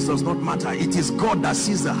increase does not matter. It is God that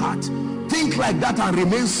sees the heart. Think like that and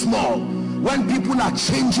remain small when people are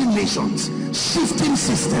changing nations, shifting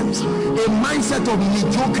systems, a mindset of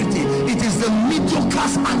mediocrity. It is the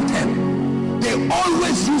mediocre's anthem. They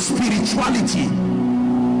always use spirituality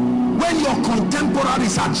when your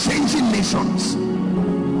contemporaries are changing nations.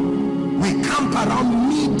 We camp around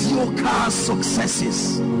mediocre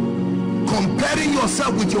successes, comparing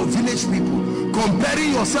yourself with your village people,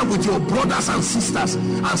 comparing yourself with your brothers and sisters,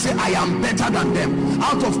 and say, I am better than them.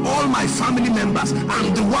 Out of all my family members,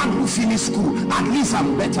 I'm the one who finished school. At least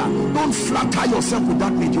I'm better. Don't flatter yourself with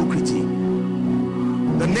that mediocrity.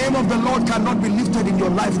 The name of the Lord cannot be lifted in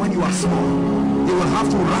your life when you are small. You will have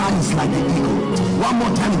to rise like the eagle. One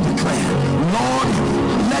more time declare, Lord,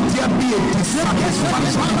 let there be a dissatisfaction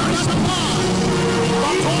in my spirit.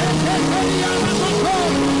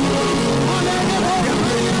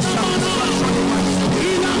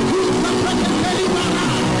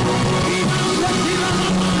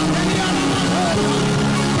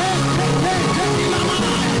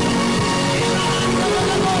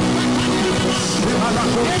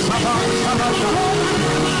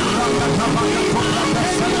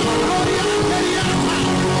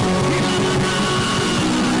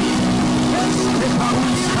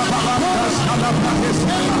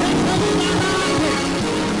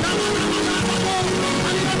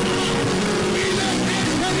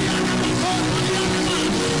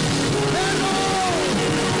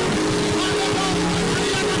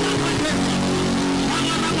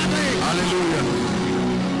 Hallelujah.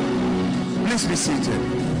 Please be seated.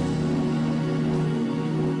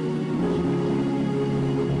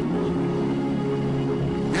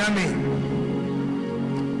 Hear me.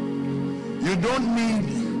 You don't need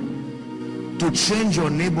to change your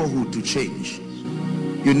neighborhood to change.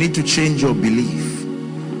 You need to change your belief.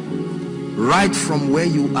 Right from where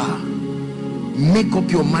you are, make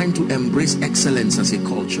up your mind to embrace excellence as a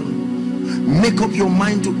culture. Make up your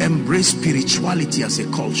mind to embrace spirituality as a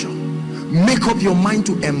culture. Make up your mind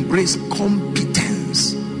to embrace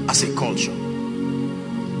competence as a culture.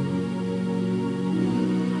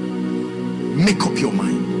 Make up your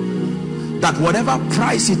mind that whatever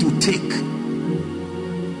price it will take,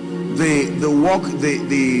 the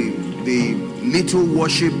little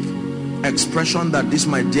worship expression that this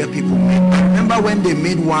my dear people made. I remember when they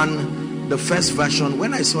made one, the first version,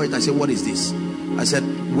 when I saw it, I said, what is this? I said,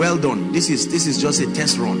 well done. This is just a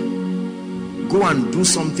test run. Go and do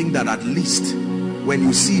something that at least when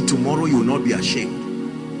you see it tomorrow, you will not be ashamed.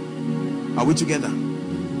 Are we together?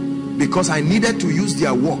 Because I needed to use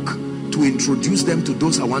their work to introduce them to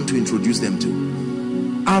those I want to introduce them to.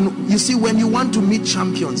 And you see, when you want to meet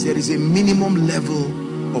champions, there is a minimum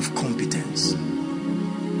level of competence.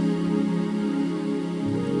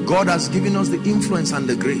 God has given us the influence and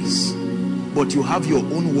the grace, but you have your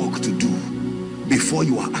own work to do before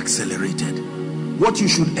you are accelerated. What you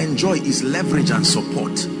should enjoy is leverage and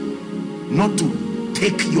support, not to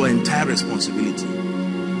take your entire responsibility.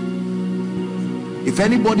 If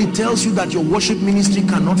anybody tells you that your worship ministry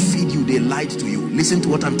cannot feed you, they lied to you. Listen to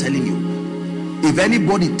what I'm telling you. If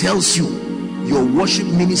anybody tells you your worship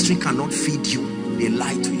ministry cannot feed you, they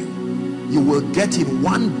lie to you. You will get in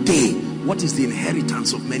one day what is the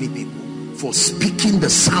inheritance of many people for speaking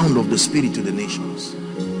the sound of the Spirit to the nations.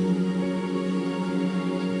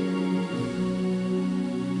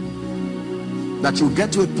 That you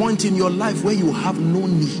get to a point in your life where you have no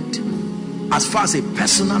need. As far as a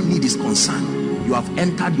personal need is concerned, you have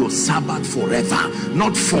entered your Sabbath forever.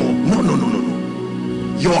 Not for, no.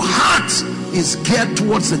 Your heart is geared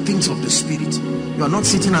towards the things of the Spirit. You are not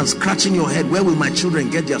sitting and scratching your head, where will my children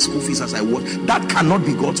get their school fees as I work? That cannot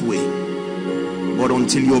be God's way. But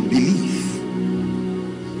until your belief,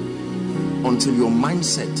 until your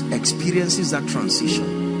mindset experiences that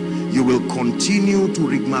transition, you will continue to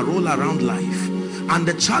rigmarole around life. And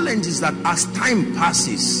the challenge is that as time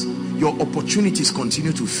passes, your opportunities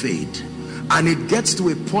continue to fade. And it gets to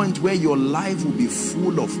a point where your life will be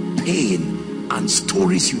full of pain and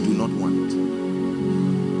stories you do not want.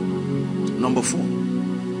 Number 4,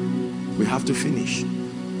 we have to finish.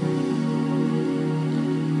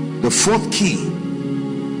 The 4th key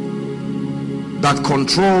that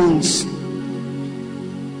controls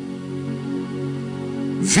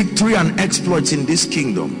victory and exploits in this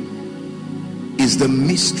kingdom is the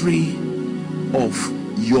mystery of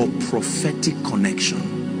your prophetic connection.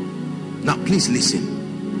 Now please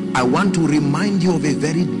listen. I want to remind you of a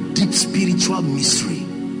very deep spiritual mystery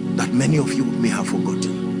that many of you may have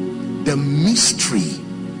forgotten. The mystery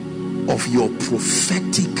of your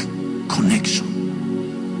prophetic connection.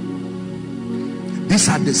 These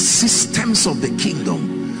are the systems of the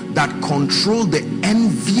kingdom that control the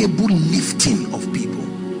enviable lifting of people.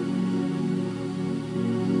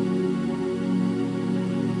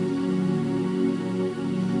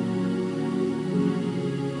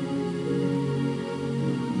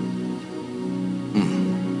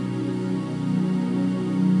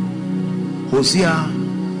 Hosea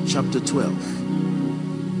chapter 12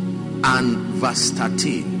 and verse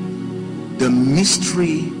 13. The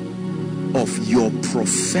mystery of your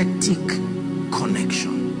prophetic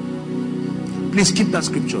connection. Please keep that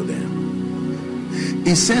scripture there.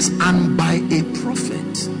 It says, and by a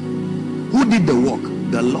prophet. Who did the work?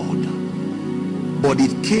 The Lord. But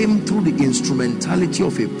it came through the instrumentality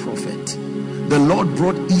of a prophet. The Lord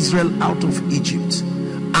brought Israel out of Egypt,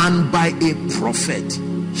 and by a prophet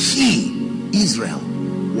he, Israel,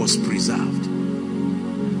 was preserved.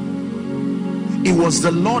 It was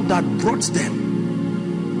the Lord that brought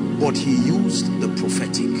them, but he used the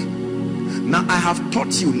prophetic. Now I have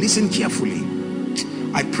taught you, listen carefully.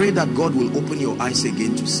 I pray that God will open your eyes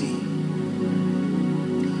again to see.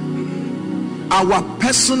 Our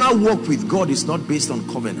personal walk with God is not based on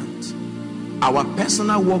covenant. Our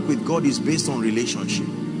personal walk with God is based on relationship.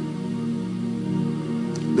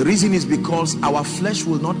 The reason is because our flesh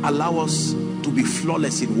will not allow us to be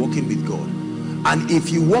flawless in walking with God. And if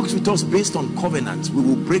he walks with us based on covenant, we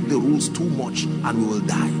will break the rules too much and we will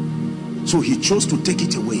die. So he chose to take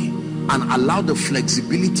it away and allow the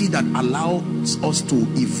flexibility that allows us to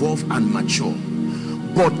evolve and mature.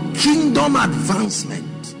 But kingdom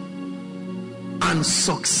advancement and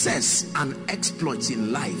success and exploits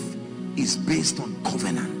in life is based on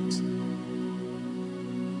covenant.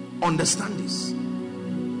 Understand this.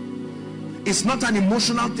 It's not an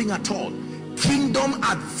emotional thing at all. Kingdom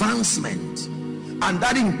advancement, and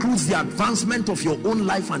that includes the advancement of your own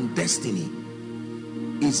life and destiny,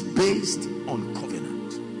 is based on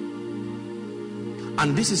covenant.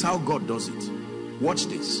 And this is how God does it. Watch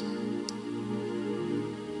this.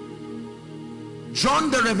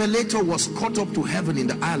 John the Revelator was caught up to heaven in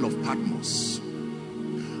the Isle of Patmos.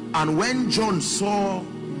 And when John saw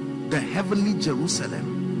the heavenly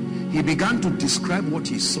Jerusalem, he began to describe what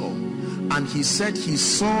he saw. And he said he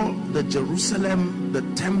saw the Jerusalem, the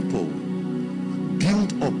temple,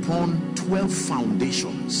 built upon 12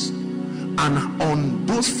 foundations. And on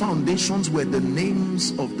those foundations were the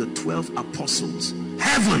names of the 12 apostles.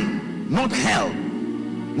 Heaven, not hell,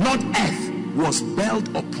 not earth, was built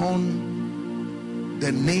upon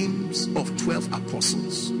the names of 12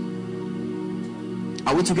 apostles.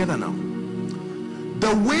 Are we together now?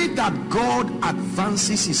 The way that God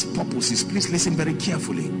advances his purposes, please listen very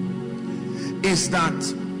carefully, is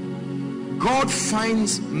that God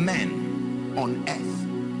finds men on earth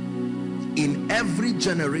in every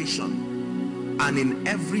generation and in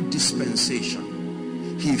every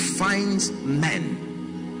dispensation. He finds men,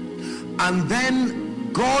 and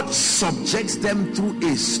then God subjects them through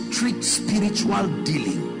a strict spiritual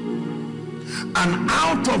dealing, and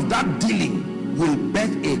out of that dealing will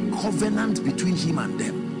birth a covenant between him and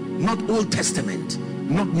them. Not Old Testament,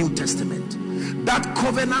 not New Testament. That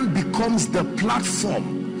covenant becomes the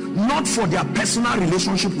platform, not for their personal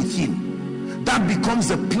relationship with him. That becomes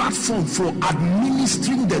the platform for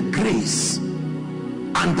administering the grace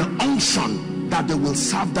and the unction that they will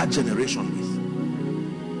serve that generation with.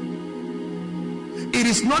 It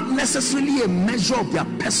is not necessarily a measure of their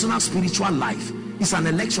personal spiritual life. It's an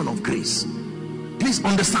election of grace. Please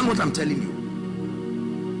understand what I'm telling you.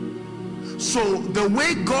 So the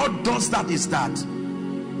way God does that is that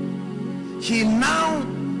he now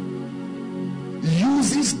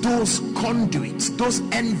uses those conduits, those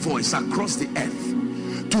envoys across the earth,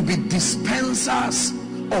 to be dispensers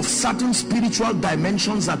of certain spiritual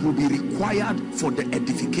dimensions that will be required for the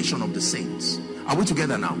edification of the saints. Are we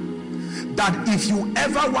together now? That if you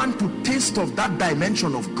ever want to taste of that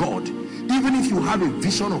dimension of God, even if you have a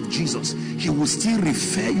vision of Jesus, he will still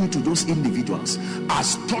refer you to those individuals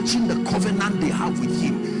as touching the covenant they have with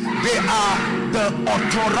him. They are the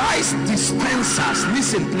authorized dispensers.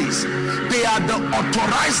 Listen please, they are the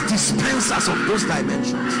authorized dispensers of those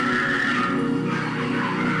dimensions.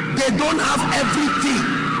 They don't have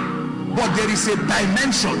everything, but there is a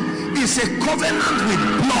dimension. It's a covenant with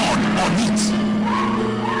blood on it.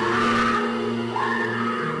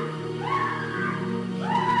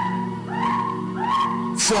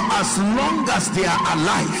 For as long as they are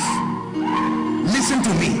alive, listen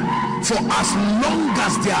to me, for as long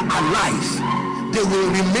as they are alive, they will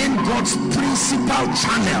remain God's principal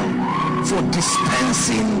channel for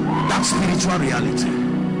dispensing that spiritual reality.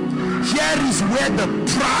 Here is where the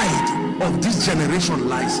pride of this generation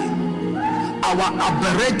lies in. Our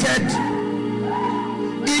aberrated,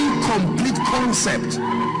 incomplete concept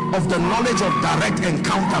of the knowledge of direct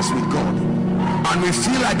encounters with God. And we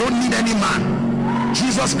feel, I don't need any man.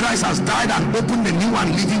 Jesus Christ has died and opened a new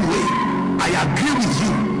and living way. I agree with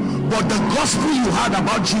you, but the gospel you heard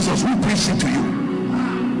about Jesus, who preached it to you?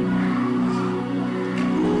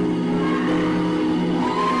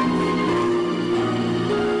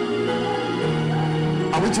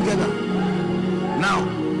 Are we together? Now,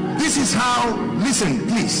 this is how, listen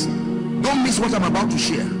please, don't miss what I'm about to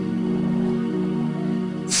share.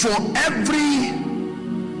 For every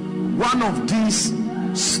one of these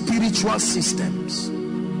spiritual systems,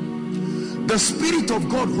 the Spirit of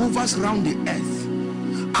God hovers around the earth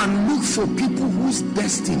and looks for people whose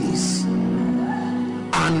destinies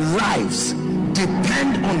and lives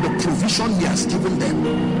depend on the provision he has given them,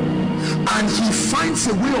 and he finds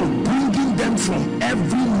a way of bringing them from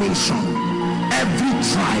every nation, every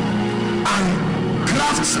tribe, and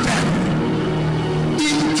crafts them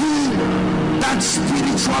into that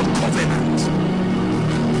spiritual covenant.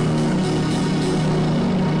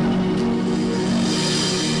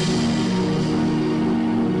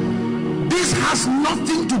 This has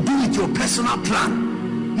nothing to do with your personal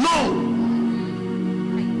plan. No.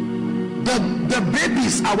 The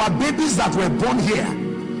babies, our babies that were born here,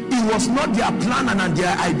 it was not their plan and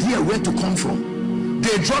their idea where to come from.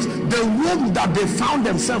 They just, the womb that they found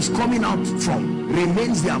themselves coming out from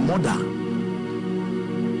remains their mother.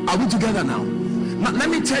 Are we together now? Now let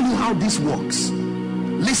me tell you how this works.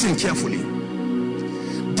 Listen carefully.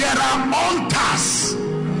 There are altars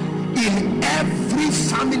in every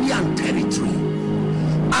family and territory,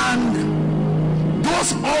 and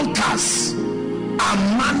those altars are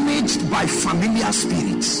managed by familiar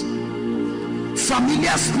spirits.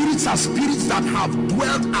 Familiar spirits are spirits that have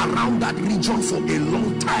dwelt around that region for a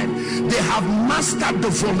long time. They have mastered the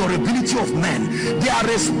vulnerability of men. They are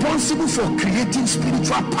responsible for creating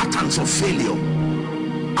spiritual patterns of failure.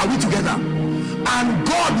 Are we together? And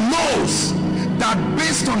God knows that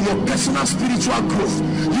based on your personal spiritual growth,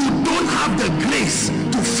 you don't have the grace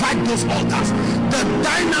to fight those altars. The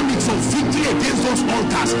dynamics of victory against those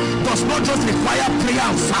altars does not just require prayer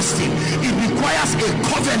and fasting. It requires a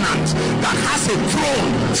covenant that has a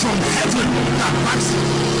throne from heaven that backs it.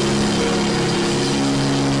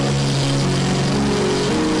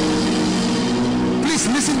 Please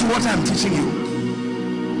listen to what I'm teaching you.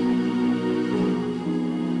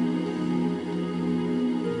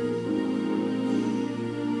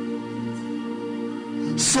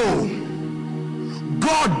 So,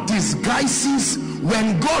 God disguises,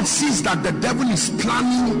 when God sees that the devil is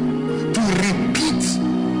planning to repeat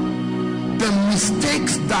the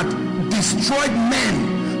mistakes that destroyed men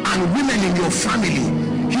and women in your family,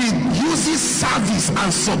 he uses service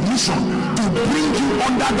and submission to bring you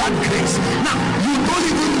under that grace. Now, you don't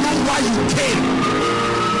even know why you came.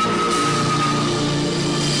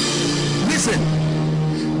 Listen,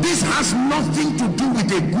 this has nothing to do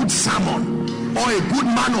with a good sermon or a good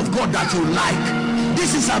man of God that you like.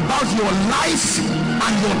 This is about your life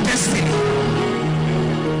and your destiny.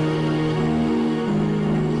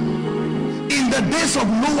 In the days of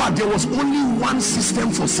Noah, there was only one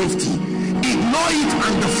system for safety. Ignore it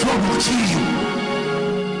and the flood will kill you.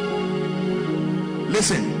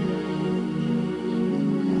 Listen,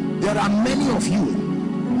 there are many of you,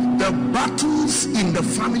 the battles in the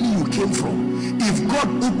family you came from, if God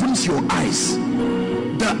opens your eyes,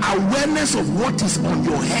 the awareness of what is on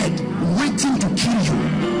your head waiting to kill you,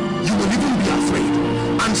 you will even be afraid.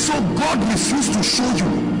 And so God refused to show you,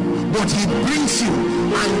 but he brings you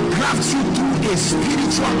and grafts you through a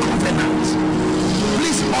spiritual covenant.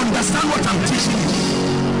 Please understand what I'm teaching you.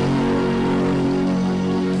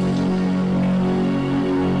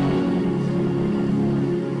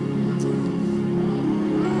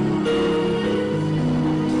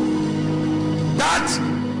 That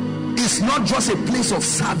is not just a place of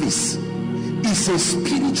service. is a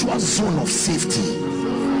spiritual zone of safety.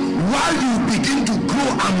 While you begin to grow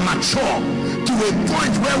and mature to a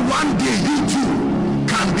point where one day you too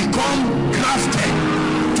can become grafted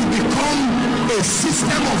to become a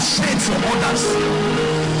system of shade for others.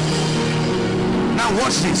 Now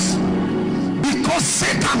watch this. Because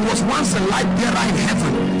Satan was once a light bearer in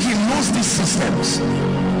heaven, he knows these systems.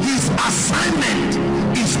 His assignment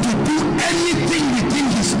is to do anything within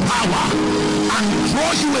his power and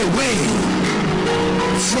draw you away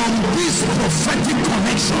from this prophetic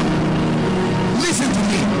connection. Listen to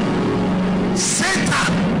me.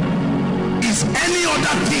 Satan is any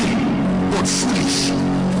other thing but foolish.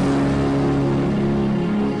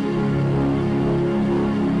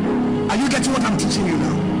 Are you getting what I'm teaching you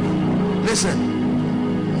now?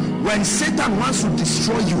 Listen, when Satan wants to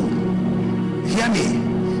destroy you, hear me.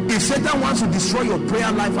 If Satan wants to destroy your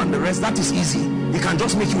prayer life and the rest, that is easy. He can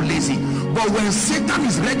just make you lazy. But when Satan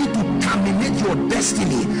is ready to terminate your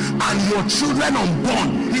destiny and your children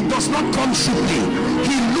unborn, it does not come cheaply.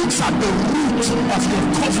 He looks at the root of your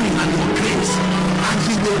covering and your grace, and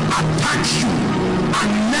he will attack you and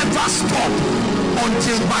never stop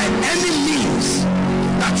until by any means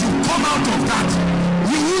that you come out of that.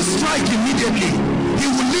 He will strike immediately. He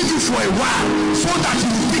will leave you for a while so that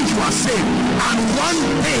you think you are safe, and one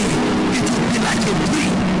day it will be like a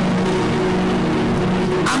dream.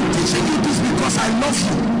 I'm teaching you this because I love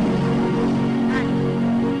you,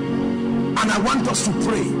 and I want us to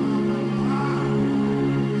pray.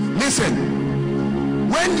 Listen,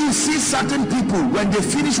 when you see certain people, when they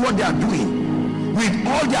finish what they are doing with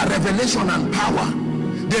all their revelation and power,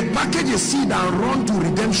 they package a seed and run to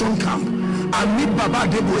redemption camp and meet Baba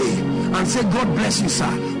Deboe and say, God bless you,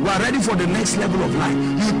 sir, we are ready for the next level of life.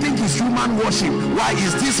 You think it's human worship. Why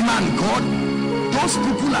is this man God? Those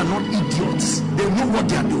people are not idiots. They know what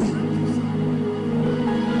they are doing.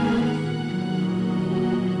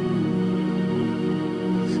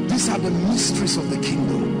 These are the mysteries of the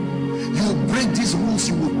kingdom. You will break these rules,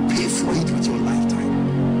 you will pay for it with your lifetime.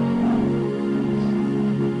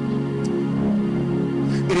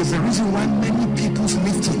 It is the reason why many people's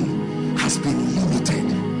lifting has been limited.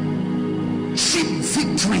 Cheap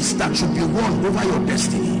victories that should be won over your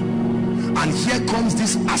destiny. And here comes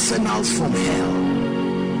these arsenals from hell.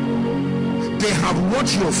 They have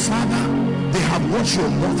watched your father, they have watched your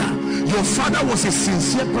mother. Your father was a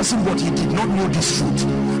sincere person, but he did not know this truth,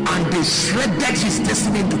 and they shredded his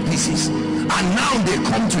destiny into pieces. And now they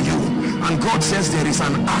come to you, and God says there is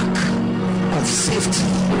an ark of safety.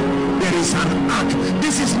 There is an ark.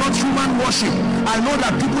 This is not human worship. I know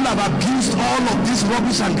that people have abused all of this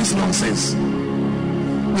rubbish and this nonsense.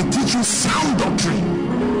 We teach you sound doctrine.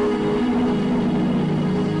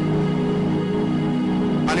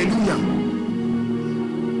 Hallelujah.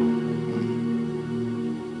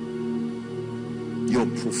 Your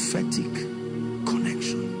prophetic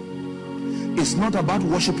connection. It's not about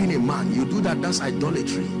worshiping a man. You do that, that's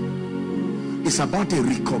idolatry. It's about a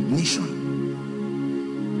recognition.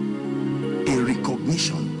 A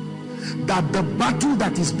recognition that the battle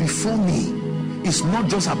that is before me is not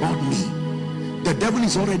just about me. The devil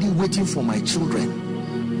is already waiting for my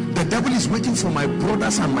children. The devil is waiting for my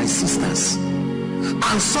brothers and my sisters.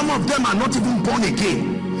 And some of them are not even born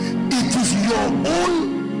again. It is your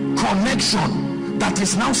own connection that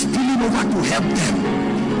is now spilling over to help them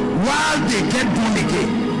while they get born again.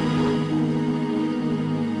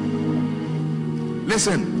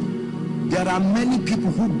 Listen, there are many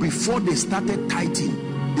people who before they started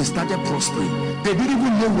tithing, they started prospering. They didn't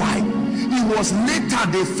even know why. It was later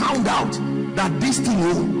they found out that this thing,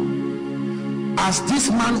 as this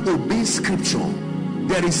man obeys scripture,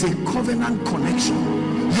 there is a covenant connection.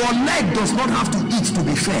 Your leg does not have to eat to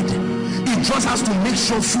be fed. It just has to make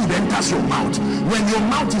sure food enters your mouth. When your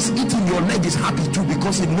mouth is eating, your leg is happy too,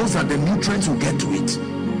 because it knows that the nutrients will get to it.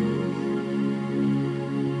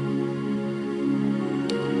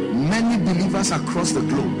 Many believers across the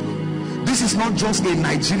globe, this is not just a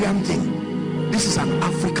Nigerian thing, this is an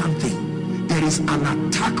African thing. There is an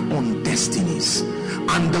attack on destinies,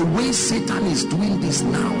 and the way Satan is doing this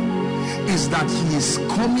now is that he is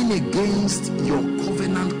coming against your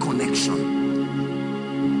covenant connection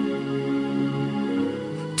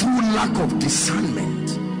through lack of discernment,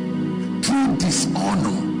 through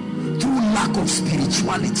dishonor, through lack of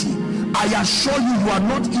spirituality. I assure you, you are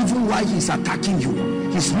not even why he's attacking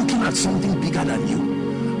you. He's looking at something bigger than you,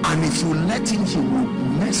 and if you let him, he will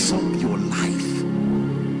mess up your life.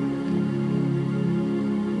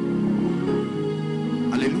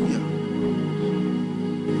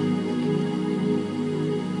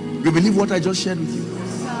 You believe what I just shared with you?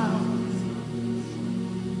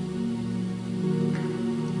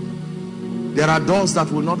 There are doors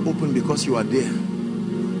that will not open because you are there.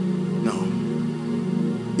 No.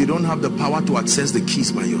 You don't have the power to access the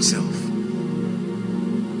keys by yourself.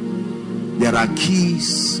 There are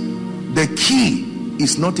keys. The key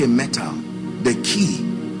is not a metal. The key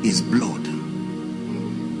is blood.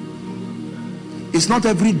 It's not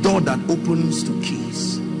every door that opens to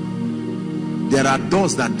keys. There are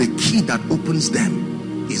doors that the key that opens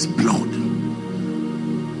them is blood.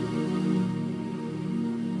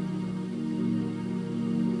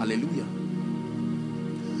 Hallelujah.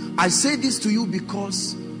 I say this to you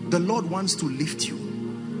because the Lord wants to lift you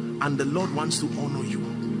and the Lord wants to honor you.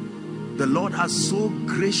 The Lord has so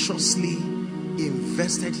graciously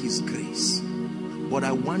invested his grace. But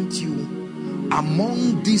I want you,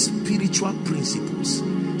 among these spiritual principles,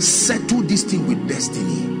 settle this thing with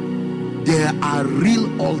destiny. There are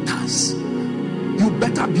real altars. You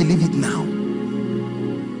better believe it now.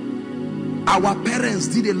 Our parents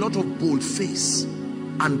did a lot of bold face,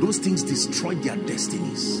 and those things destroyed their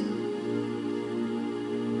destinies.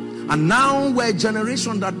 And now we're a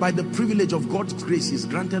generation that by the privilege of God's grace has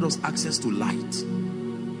granted us access to light.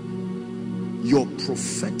 Your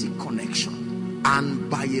prophetic connection, and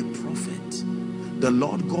by a prophet, the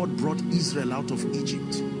Lord God brought Israel out of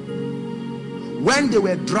Egypt. When they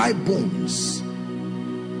were dry bones,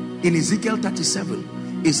 in Ezekiel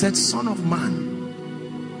 37, he said, Son of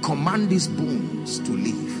man, command these bones to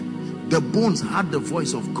live. The bones heard the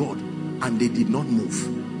voice of God and they did not move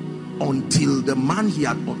until the man he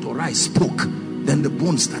had authorized spoke. Then the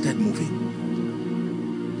bones started moving.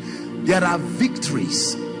 There are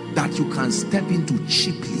victories that you can step into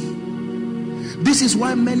cheaply. This is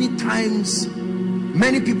why many times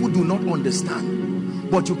many people do not understand.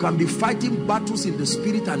 But you can be fighting battles in the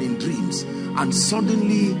spirit and in dreams, and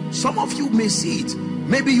suddenly some of you may see it.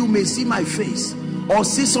 Maybe you may see my face or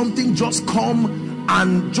see something just come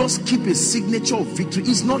and just keep a signature of victory.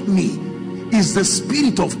 It's not me, it's the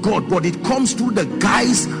Spirit of God, but it comes through the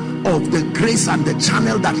guise of the grace and the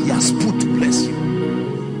channel that he has put to bless you.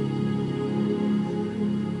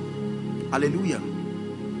 Hallelujah.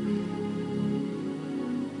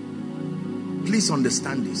 Please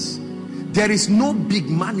understand this. There is no big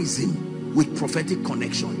manism with prophetic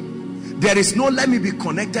connection. There is no let me be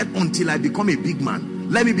connected until I become a big man.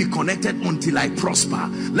 Let me be connected until I prosper.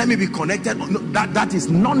 Let me be connected. No, that is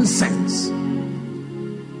nonsense.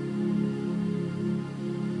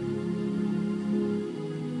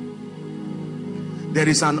 There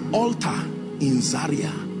is an altar in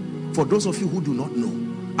Zaria. For those of you who do not know,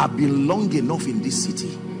 I've been long enough in this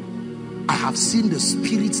city. I have seen the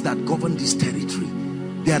spirits that govern this territory.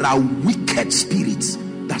 There are wicked spirits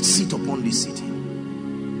that sit upon this city.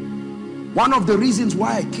 One of the reasons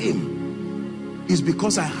why I came is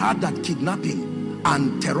because I heard that kidnapping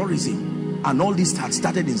and terrorism and all this had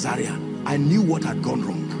started in Zaria. I knew what had gone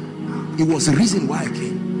wrong. It was the reason why I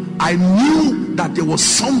came. I knew that there was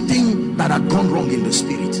something that had gone wrong in the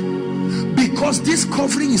spirit. Because this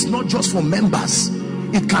covering is not just for members,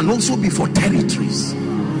 it can also be for territories.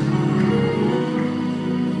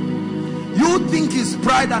 You think it's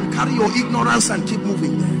pride and carry your ignorance and keep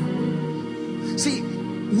moving there. See,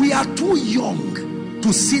 we are too young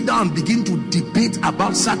to sit down and begin to debate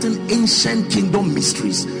about certain ancient kingdom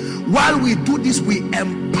mysteries. While we do this, we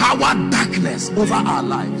empower darkness over our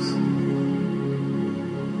lives.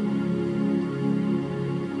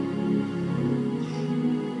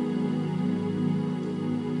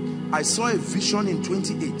 I saw a vision in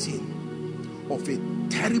 2018 of a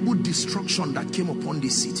terrible destruction that came upon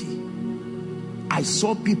this city. I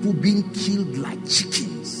saw people being killed like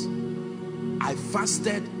chickens. I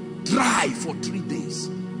fasted dry for 3 days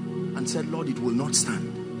and said, Lord, it will not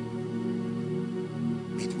stand.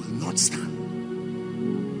 It will not stand.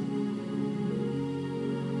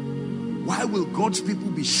 Why will God's people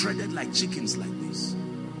be shredded like chickens like this?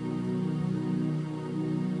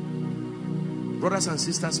 Brothers and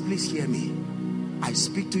sisters, please hear me. I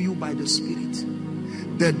speak to you by the Spirit.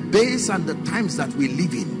 The days and the times that we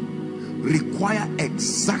live in require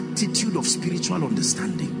exactitude of spiritual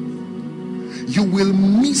understanding. You will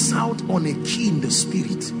miss out on a key in the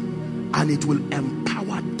spirit and it will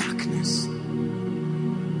empower darkness.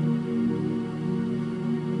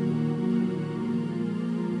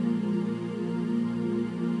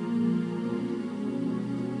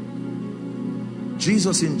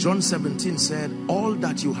 Jesus in John 17 said, all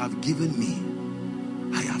that you have given me,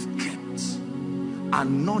 I have kept,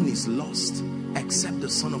 and none is lost except the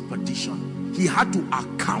son of perdition. He had to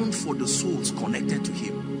account for the souls connected to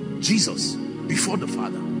him. Jesus, before the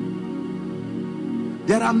Father.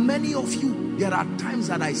 There are many of you, there are times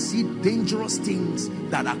that I see dangerous things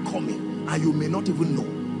that are coming and you may not even know.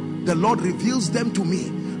 the Lord reveals them to me,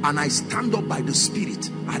 and I stand up by the Spirit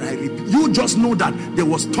and I you just know that there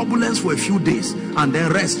was turbulence for a few days and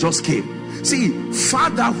then rest just came. See,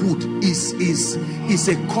 fatherhood is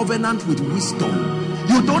a covenant with wisdom.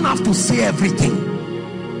 You don't have to say everything.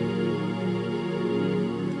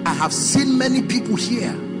 I have seen many people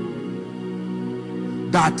here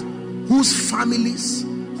that whose families,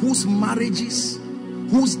 whose marriages,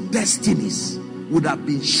 whose destinies would have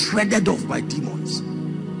been shredded off by demons.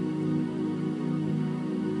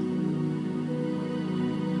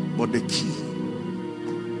 But the key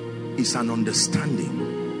is an understanding.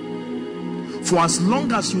 For as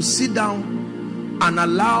long as you sit down and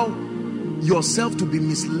allow yourself to be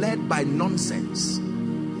misled by nonsense,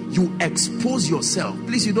 you expose yourself.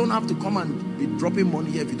 Please, you don't have to come and be dropping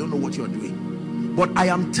money here if you don't know what you're doing. But I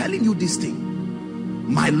am telling you this thing,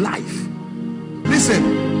 my life. Listen,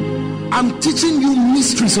 I'm teaching you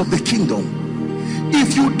mysteries of the kingdom.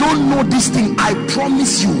 If you don't know this thing, I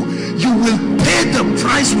promise you, you will pay the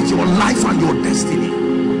price with your life and your destiny.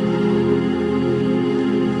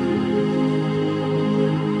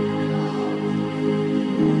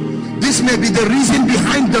 This may be the reason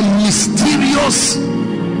behind the mysterious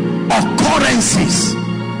occurrences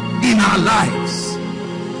in our lives.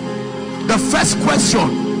 The first question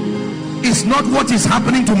is not what is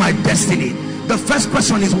happening to my destiny. The first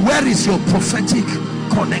question is, where is your prophetic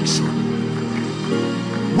connection?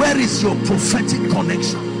 Where is your prophetic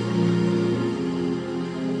connection?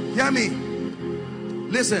 Hear me.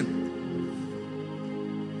 Listen.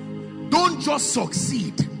 Don't just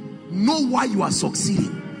succeed. Know why you are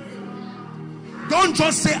succeeding. Don't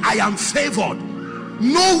just say I am favored.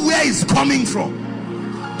 Know where it's coming from.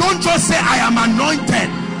 Don't just say I am anointed.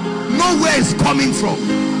 Know where it's coming from.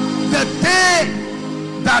 The day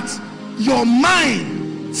that your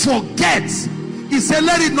mind forgets, he said,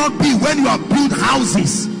 let it not be when you have built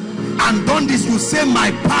houses and done this, you say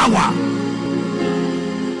my power.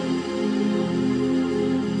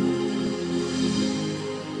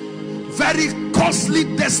 Very costly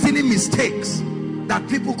destiny mistakes that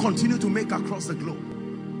people continue to make across the globe,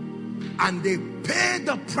 and they pay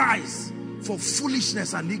the price for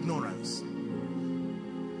foolishness and ignorance.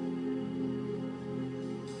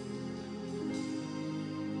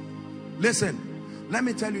 Listen, let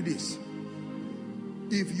me tell you this.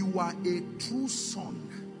 If you are a true son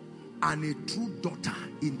and a true daughter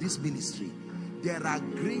in this ministry, there are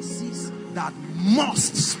graces that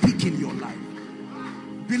must speak in your life.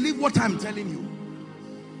 Believe what I'm telling you.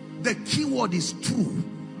 The key word is true,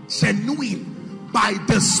 genuine, by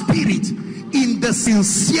the Spirit, in the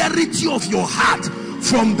sincerity of your heart,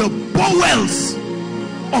 from the bowels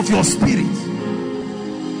of your spirit.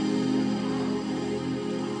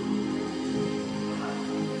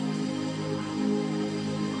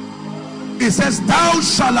 It says, thou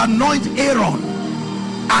shalt anoint Aaron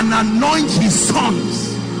and anoint his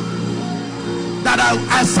sons, that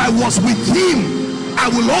as I was with him, I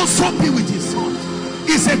will also be with his sons.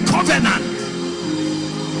 It's a covenant.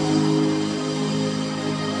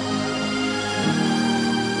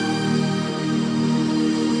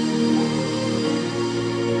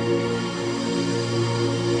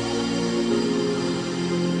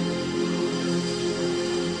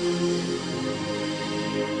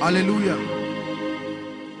 Hallelujah.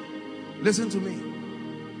 Listen to me.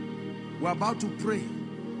 We're about to pray.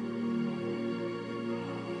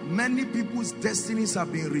 Many people's destinies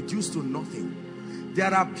have been reduced to nothing.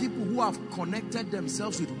 There are people who have connected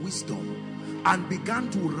themselves with wisdom and began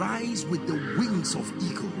to rise with the wings of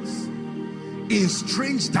eagles in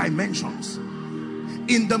strange dimensions.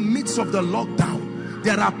 In the midst of the lockdown,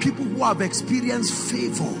 there are people who have experienced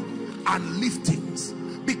favor and liftings,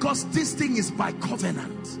 because this thing is by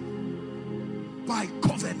covenant. By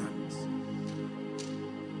covenant.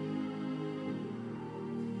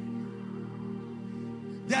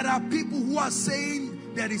 There are people who are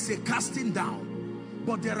saying there is a casting down,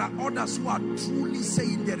 but there are others who are truly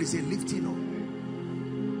saying there is a lifting up.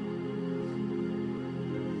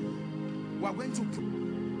 We're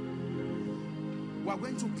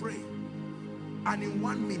going to pray, and in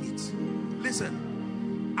 1 minute,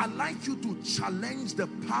 listen, I'd like you to challenge the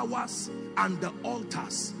powers and the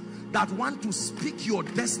altars that want to speak your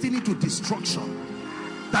destiny to destruction.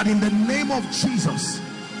 That in the name of Jesus,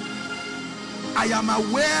 I am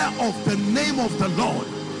aware of the name of the Lord,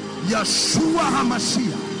 Yeshua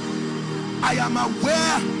HaMashiach. I am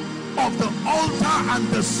aware of the altar and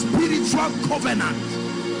the spiritual covenant,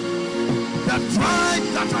 the tribe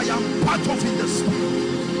that I am part of in the spirit.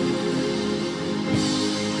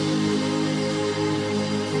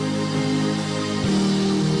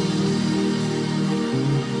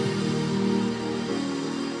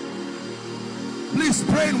 Please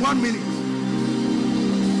pray in 1 minute.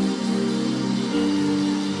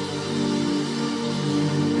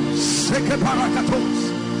 Sheke parakatos.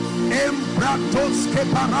 Embratos ke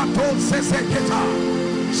paratos seseketa.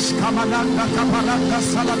 Shkamalanga kaparanga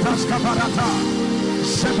salatas kaparata.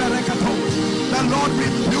 Sheberekatos. The Lord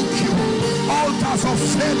rebuke you. Altars of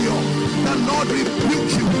failure. The Lord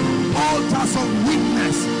rebuke you. Altars of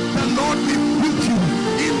weakness. The Lord rebuke you.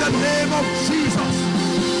 In the name of Jesus.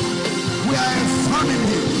 We are a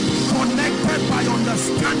family connected by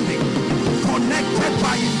understanding, connected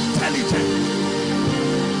by intelligence.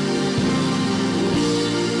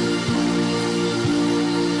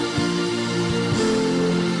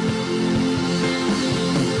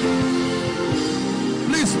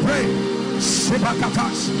 Please pray.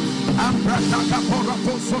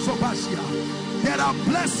 There are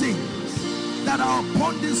blessings that are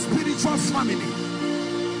upon this spiritual family.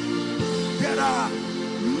 There are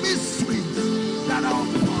mysteries that are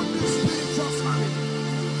upon the spiritual family.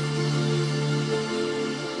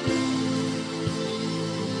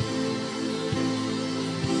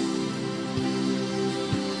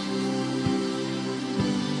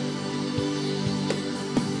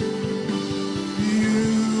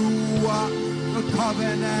 You are the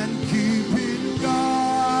covenant keeping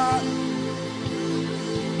God.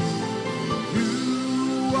 You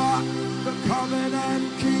are the covenant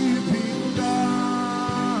keeping God.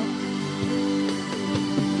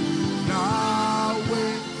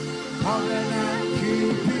 Covenant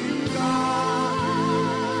keeping God.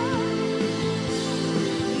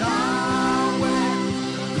 Yahweh,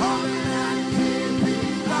 covenant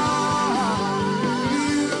keeping God.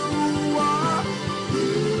 You are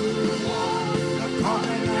the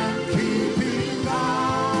covenant keeping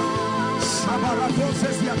God.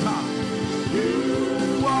 Shabaratoses yata.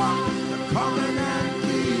 You are the covenant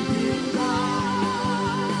keeping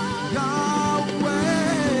God. Yahweh.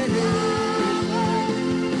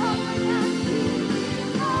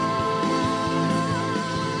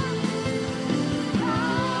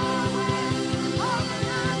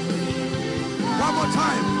 One more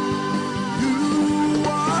time. You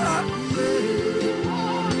are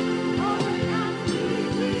covenant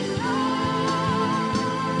keeping God.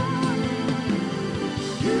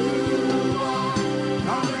 Yahweh,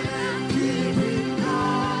 covenant keeping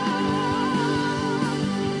God.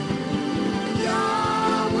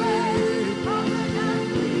 Yahweh, covenant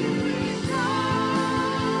keeping God.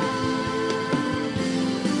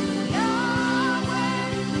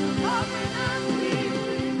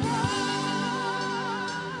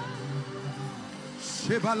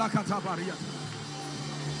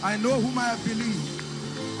 I know whom I have believed,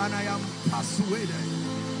 and I am persuaded.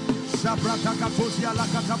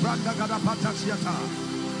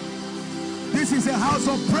 This is a house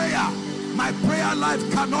of prayer. My prayer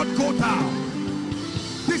life cannot go down.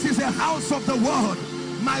 This is a house of the word.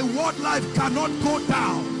 My word life cannot go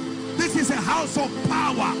down. This is a house of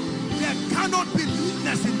power. There cannot be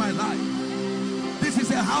weakness in my life. This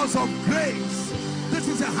is a house of grace. This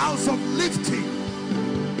is a house of lifting.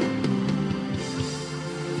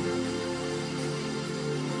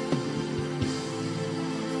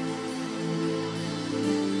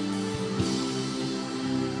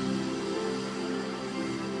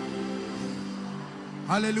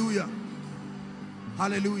 Hallelujah.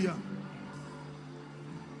 Hallelujah.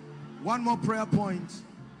 One more prayer point,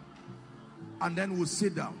 and then we'll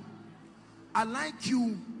sit down. I'd like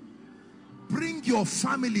you bring your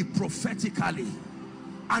family prophetically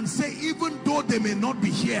and say, even though they may not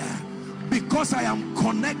be here, because I am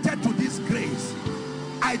connected to this grace,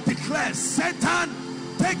 I declare, Satan,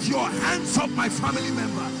 take your hands off my family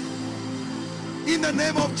members. In the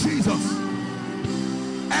name of Jesus.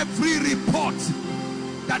 Every report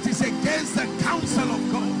that is against the counsel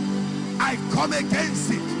of God, I come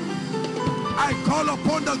against it. I call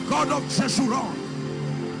upon the God of Jeshurun.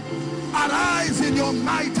 Arise in your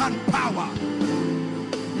might and power.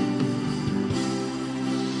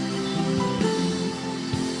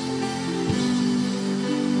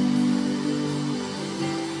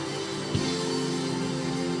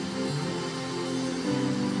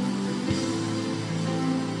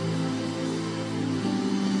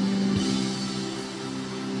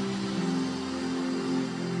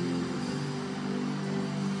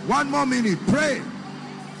 One more minute, pray.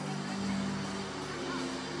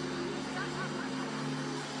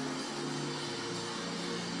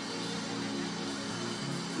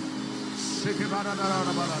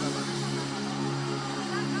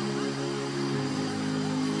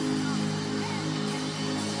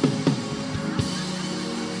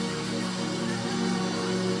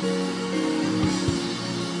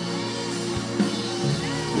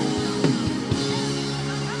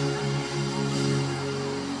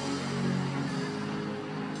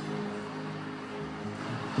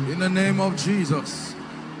 In the name of Jesus.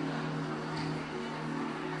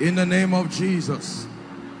 In the name of Jesus.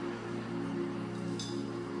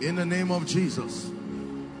 In the name of Jesus.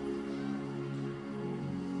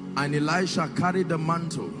 And Elisha carried the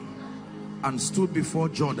mantle and stood before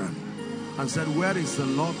Jordan and said, where is the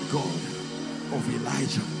Lord God of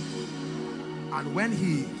Elijah? And when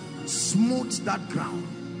he smote that ground,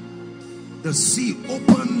 the sea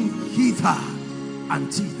opened hither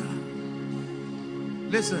and thither.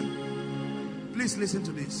 Listen, please listen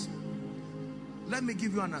to this. Let me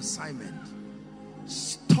give you an assignment.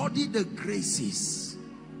 Study the graces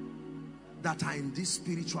that are in this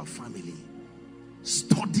spiritual family.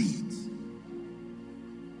 Study it.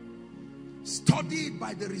 Study it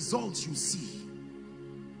by the results you see.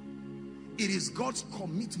 It is God's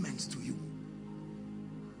commitment to you.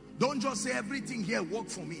 Don't just say everything here work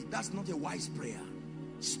for me. That's not a wise prayer.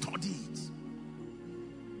 Study it.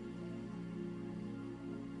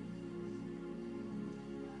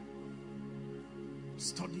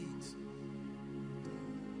 Study it.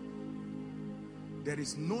 There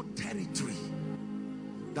is no territory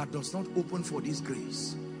that does not open for this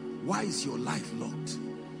grace. Why is your life locked?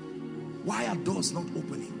 Why are doors not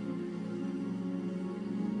opening?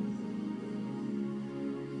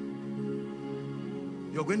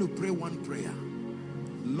 You're going to pray one prayer.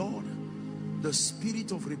 Lord, the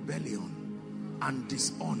spirit of rebellion and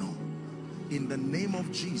dishonor, in the name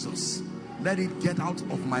of Jesus, let it get out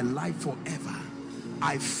of my life forever.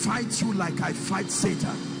 I fight you like I fight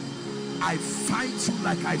Satan. I fight you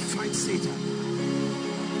like I fight Satan.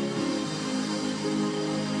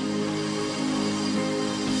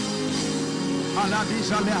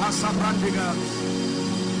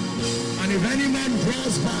 And if any man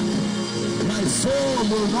draws back, my soul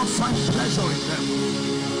will not find pleasure in them.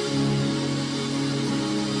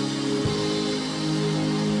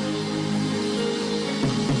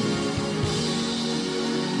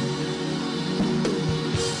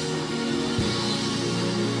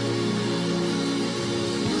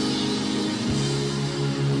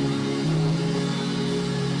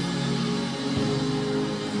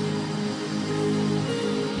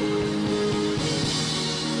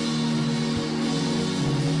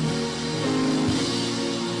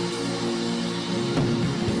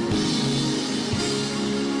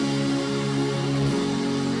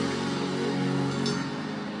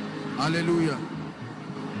 Hallelujah.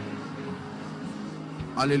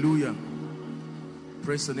 Hallelujah.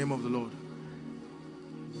 Praise the name of the Lord.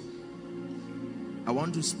 I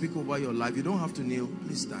want to speak over your life. You don't have to kneel.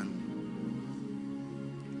 Please stand.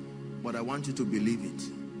 But I want you to believe it.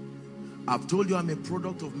 I've told you I'm a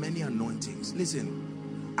product of many anointings.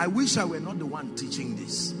 Listen, I wish I were not the one teaching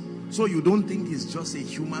this. So you don't think it's just a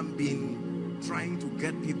human being trying to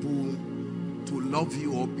get people to love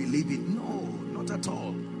you or believe it. No, not at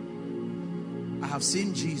all. I have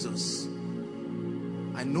seen Jesus.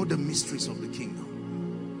 I know the mysteries of the kingdom.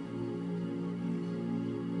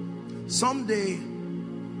 Someday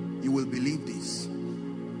you will believe this.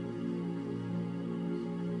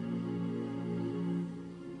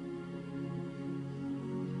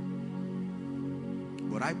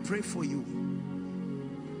 But I pray for you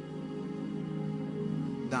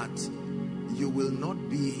that you will not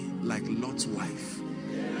be like Lot's wife.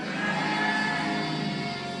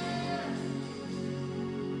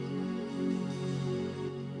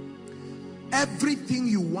 Everything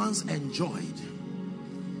you once enjoyed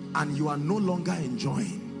and you are no longer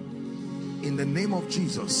enjoying, in the name of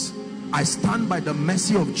Jesus, I stand by the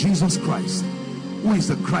mercy of Jesus Christ, who is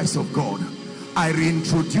the Christ of God. I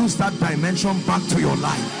reintroduce that dimension back to your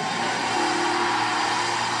life.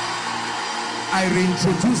 I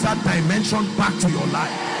reintroduce that dimension back to your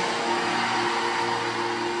life.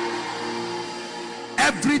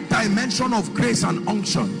 Every dimension of grace and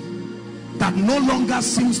unction that no longer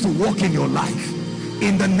seems to work in your life,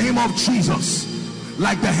 in the name of Jesus,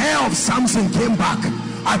 like the hair of Samson came back,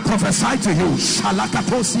 I prophesy to you,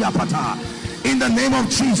 in the name of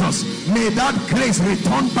Jesus, may that grace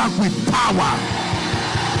return back with power.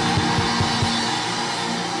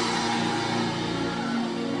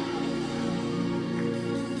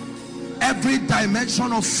 Every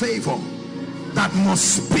dimension of favor that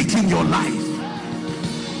must speak in your life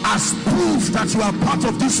as proof that you are part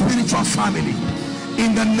of this spiritual family,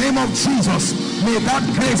 in the name of Jesus, may that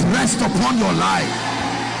grace rest upon your life.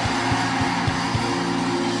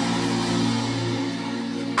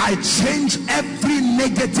 I change every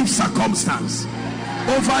negative circumstance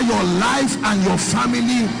over your life and your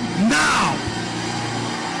family now.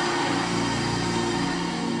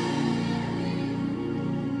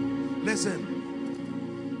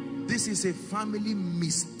 Listen, this is a family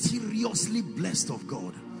mysteriously blessed of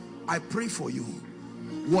God. I pray for you.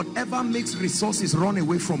 Whatever makes resources run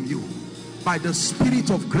away from you, by the Spirit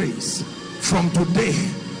of grace, from today,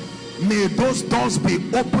 may those doors be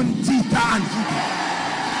open, theta and hidden.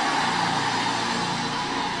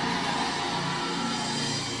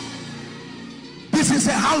 This is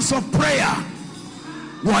a house of prayer.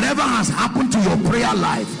 Whatever has happened to your prayer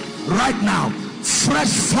life right now, fresh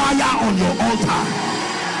fire on your altar.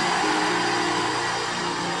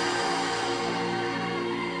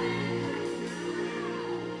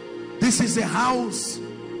 This is a house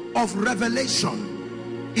of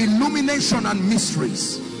revelation, illumination and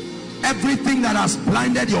mysteries. Everything that has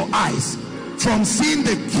blinded your eyes from seeing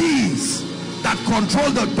the keys that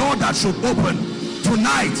control the door that should open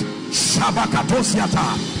tonight,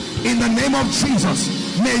 Shabakatosiata, in the name of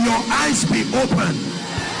Jesus, may your eyes be open.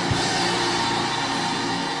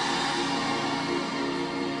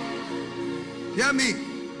 Hear me.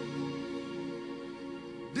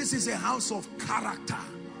 This is a house of character.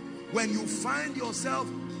 When you find yourself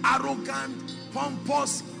arrogant,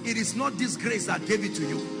 pompous, it is not this grace that gave it to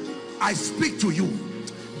you. I speak to you.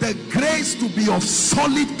 The grace to be of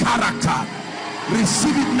solid character,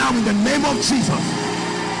 receive it now in the name of Jesus.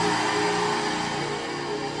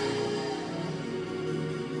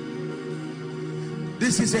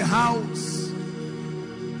 This is a house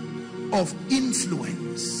of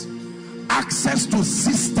influence, access to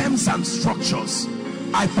systems and structures.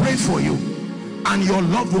 I pray for you and your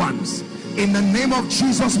loved ones. In the name of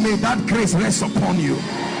Jesus, may that grace rest upon you.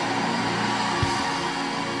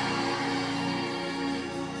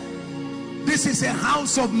 This is a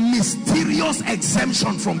house of mysterious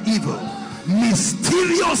exemption from evil.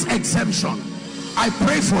 Mysterious exemption. I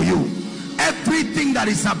pray for you. Everything that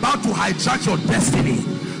is about to hijack your destiny,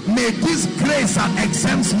 may this grace that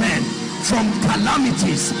exempts men from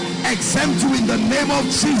calamities exempt you in the name of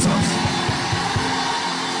Jesus.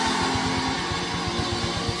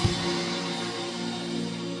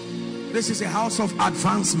 This is a house of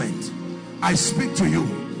advancement. I speak to you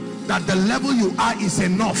that the level you are is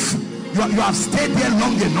enough. You have stayed there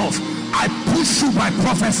long enough. I push you by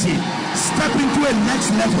prophecy. Step into a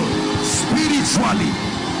next level spiritually,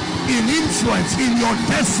 in influence, in your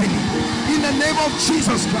destiny, in the name of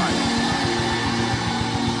Jesus Christ.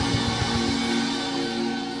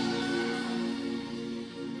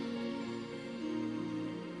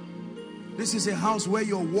 This is a house where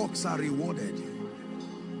your works are rewarded.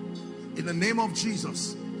 In the name of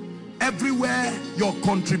Jesus. Everywhere your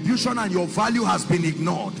contribution and your value has been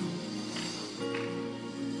ignored,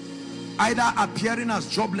 either appearing as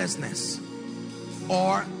joblessness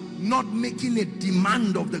or not making a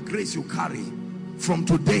demand of the grace you carry, from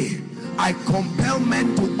today I compel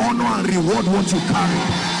men to honor and reward what you carry.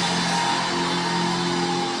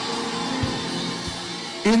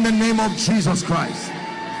 In the name of Jesus Christ.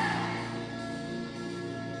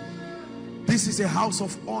 This is a house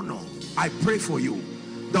of honor. I pray for you.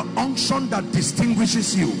 The unction that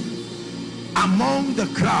distinguishes you among the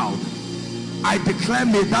crowd, I declare,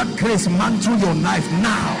 may that grace mantle your life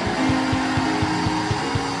now.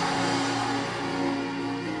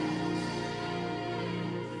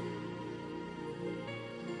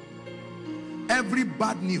 Every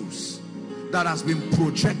bad news that has been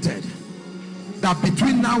projected, that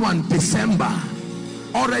between now and December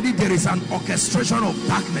already there is an orchestration of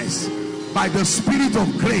darkness, by the Spirit of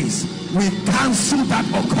grace we cancel that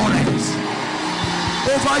occurrence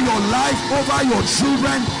over your life, over your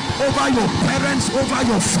children, over your parents, over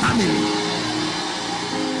your family.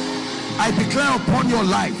 I declare upon your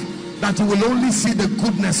life that you will only see the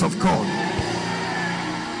goodness of God.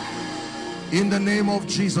 In the name of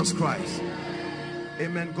Jesus Christ.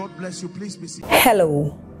 Amen. God bless you. Please be seated.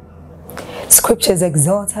 Hello. Scriptures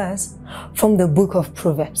exhort us from the book of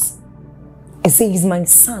Proverbs. It says, my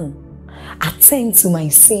son, attend to my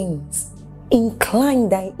sayings, incline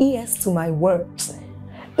thy ears to my words,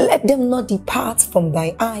 let them not depart from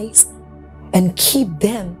thy eyes, and keep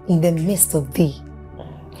them in the midst of thee.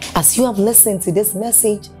 As you have listened to this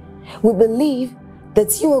message, we believe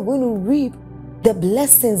that you are going to reap the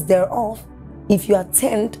blessings thereof if you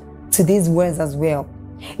attend to these words as well.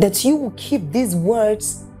 That you will keep these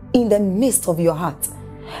words in the midst of your heart,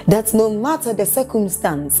 that no matter the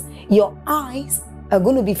circumstance, your eyes are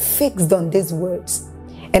going to be fixed on these words.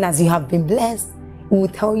 And as you have been blessed, we will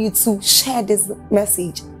tell you to share this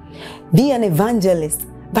message. Be an evangelist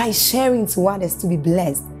by sharing to others to be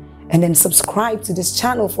blessed. And then subscribe to this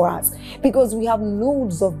channel for us, because we have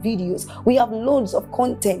loads of videos, we have loads of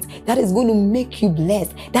content that is going to make you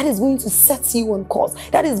blessed, that is going to set you on course,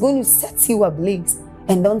 that is going to set you ablaze.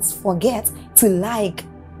 And don't forget to like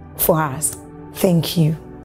for us. Thank you.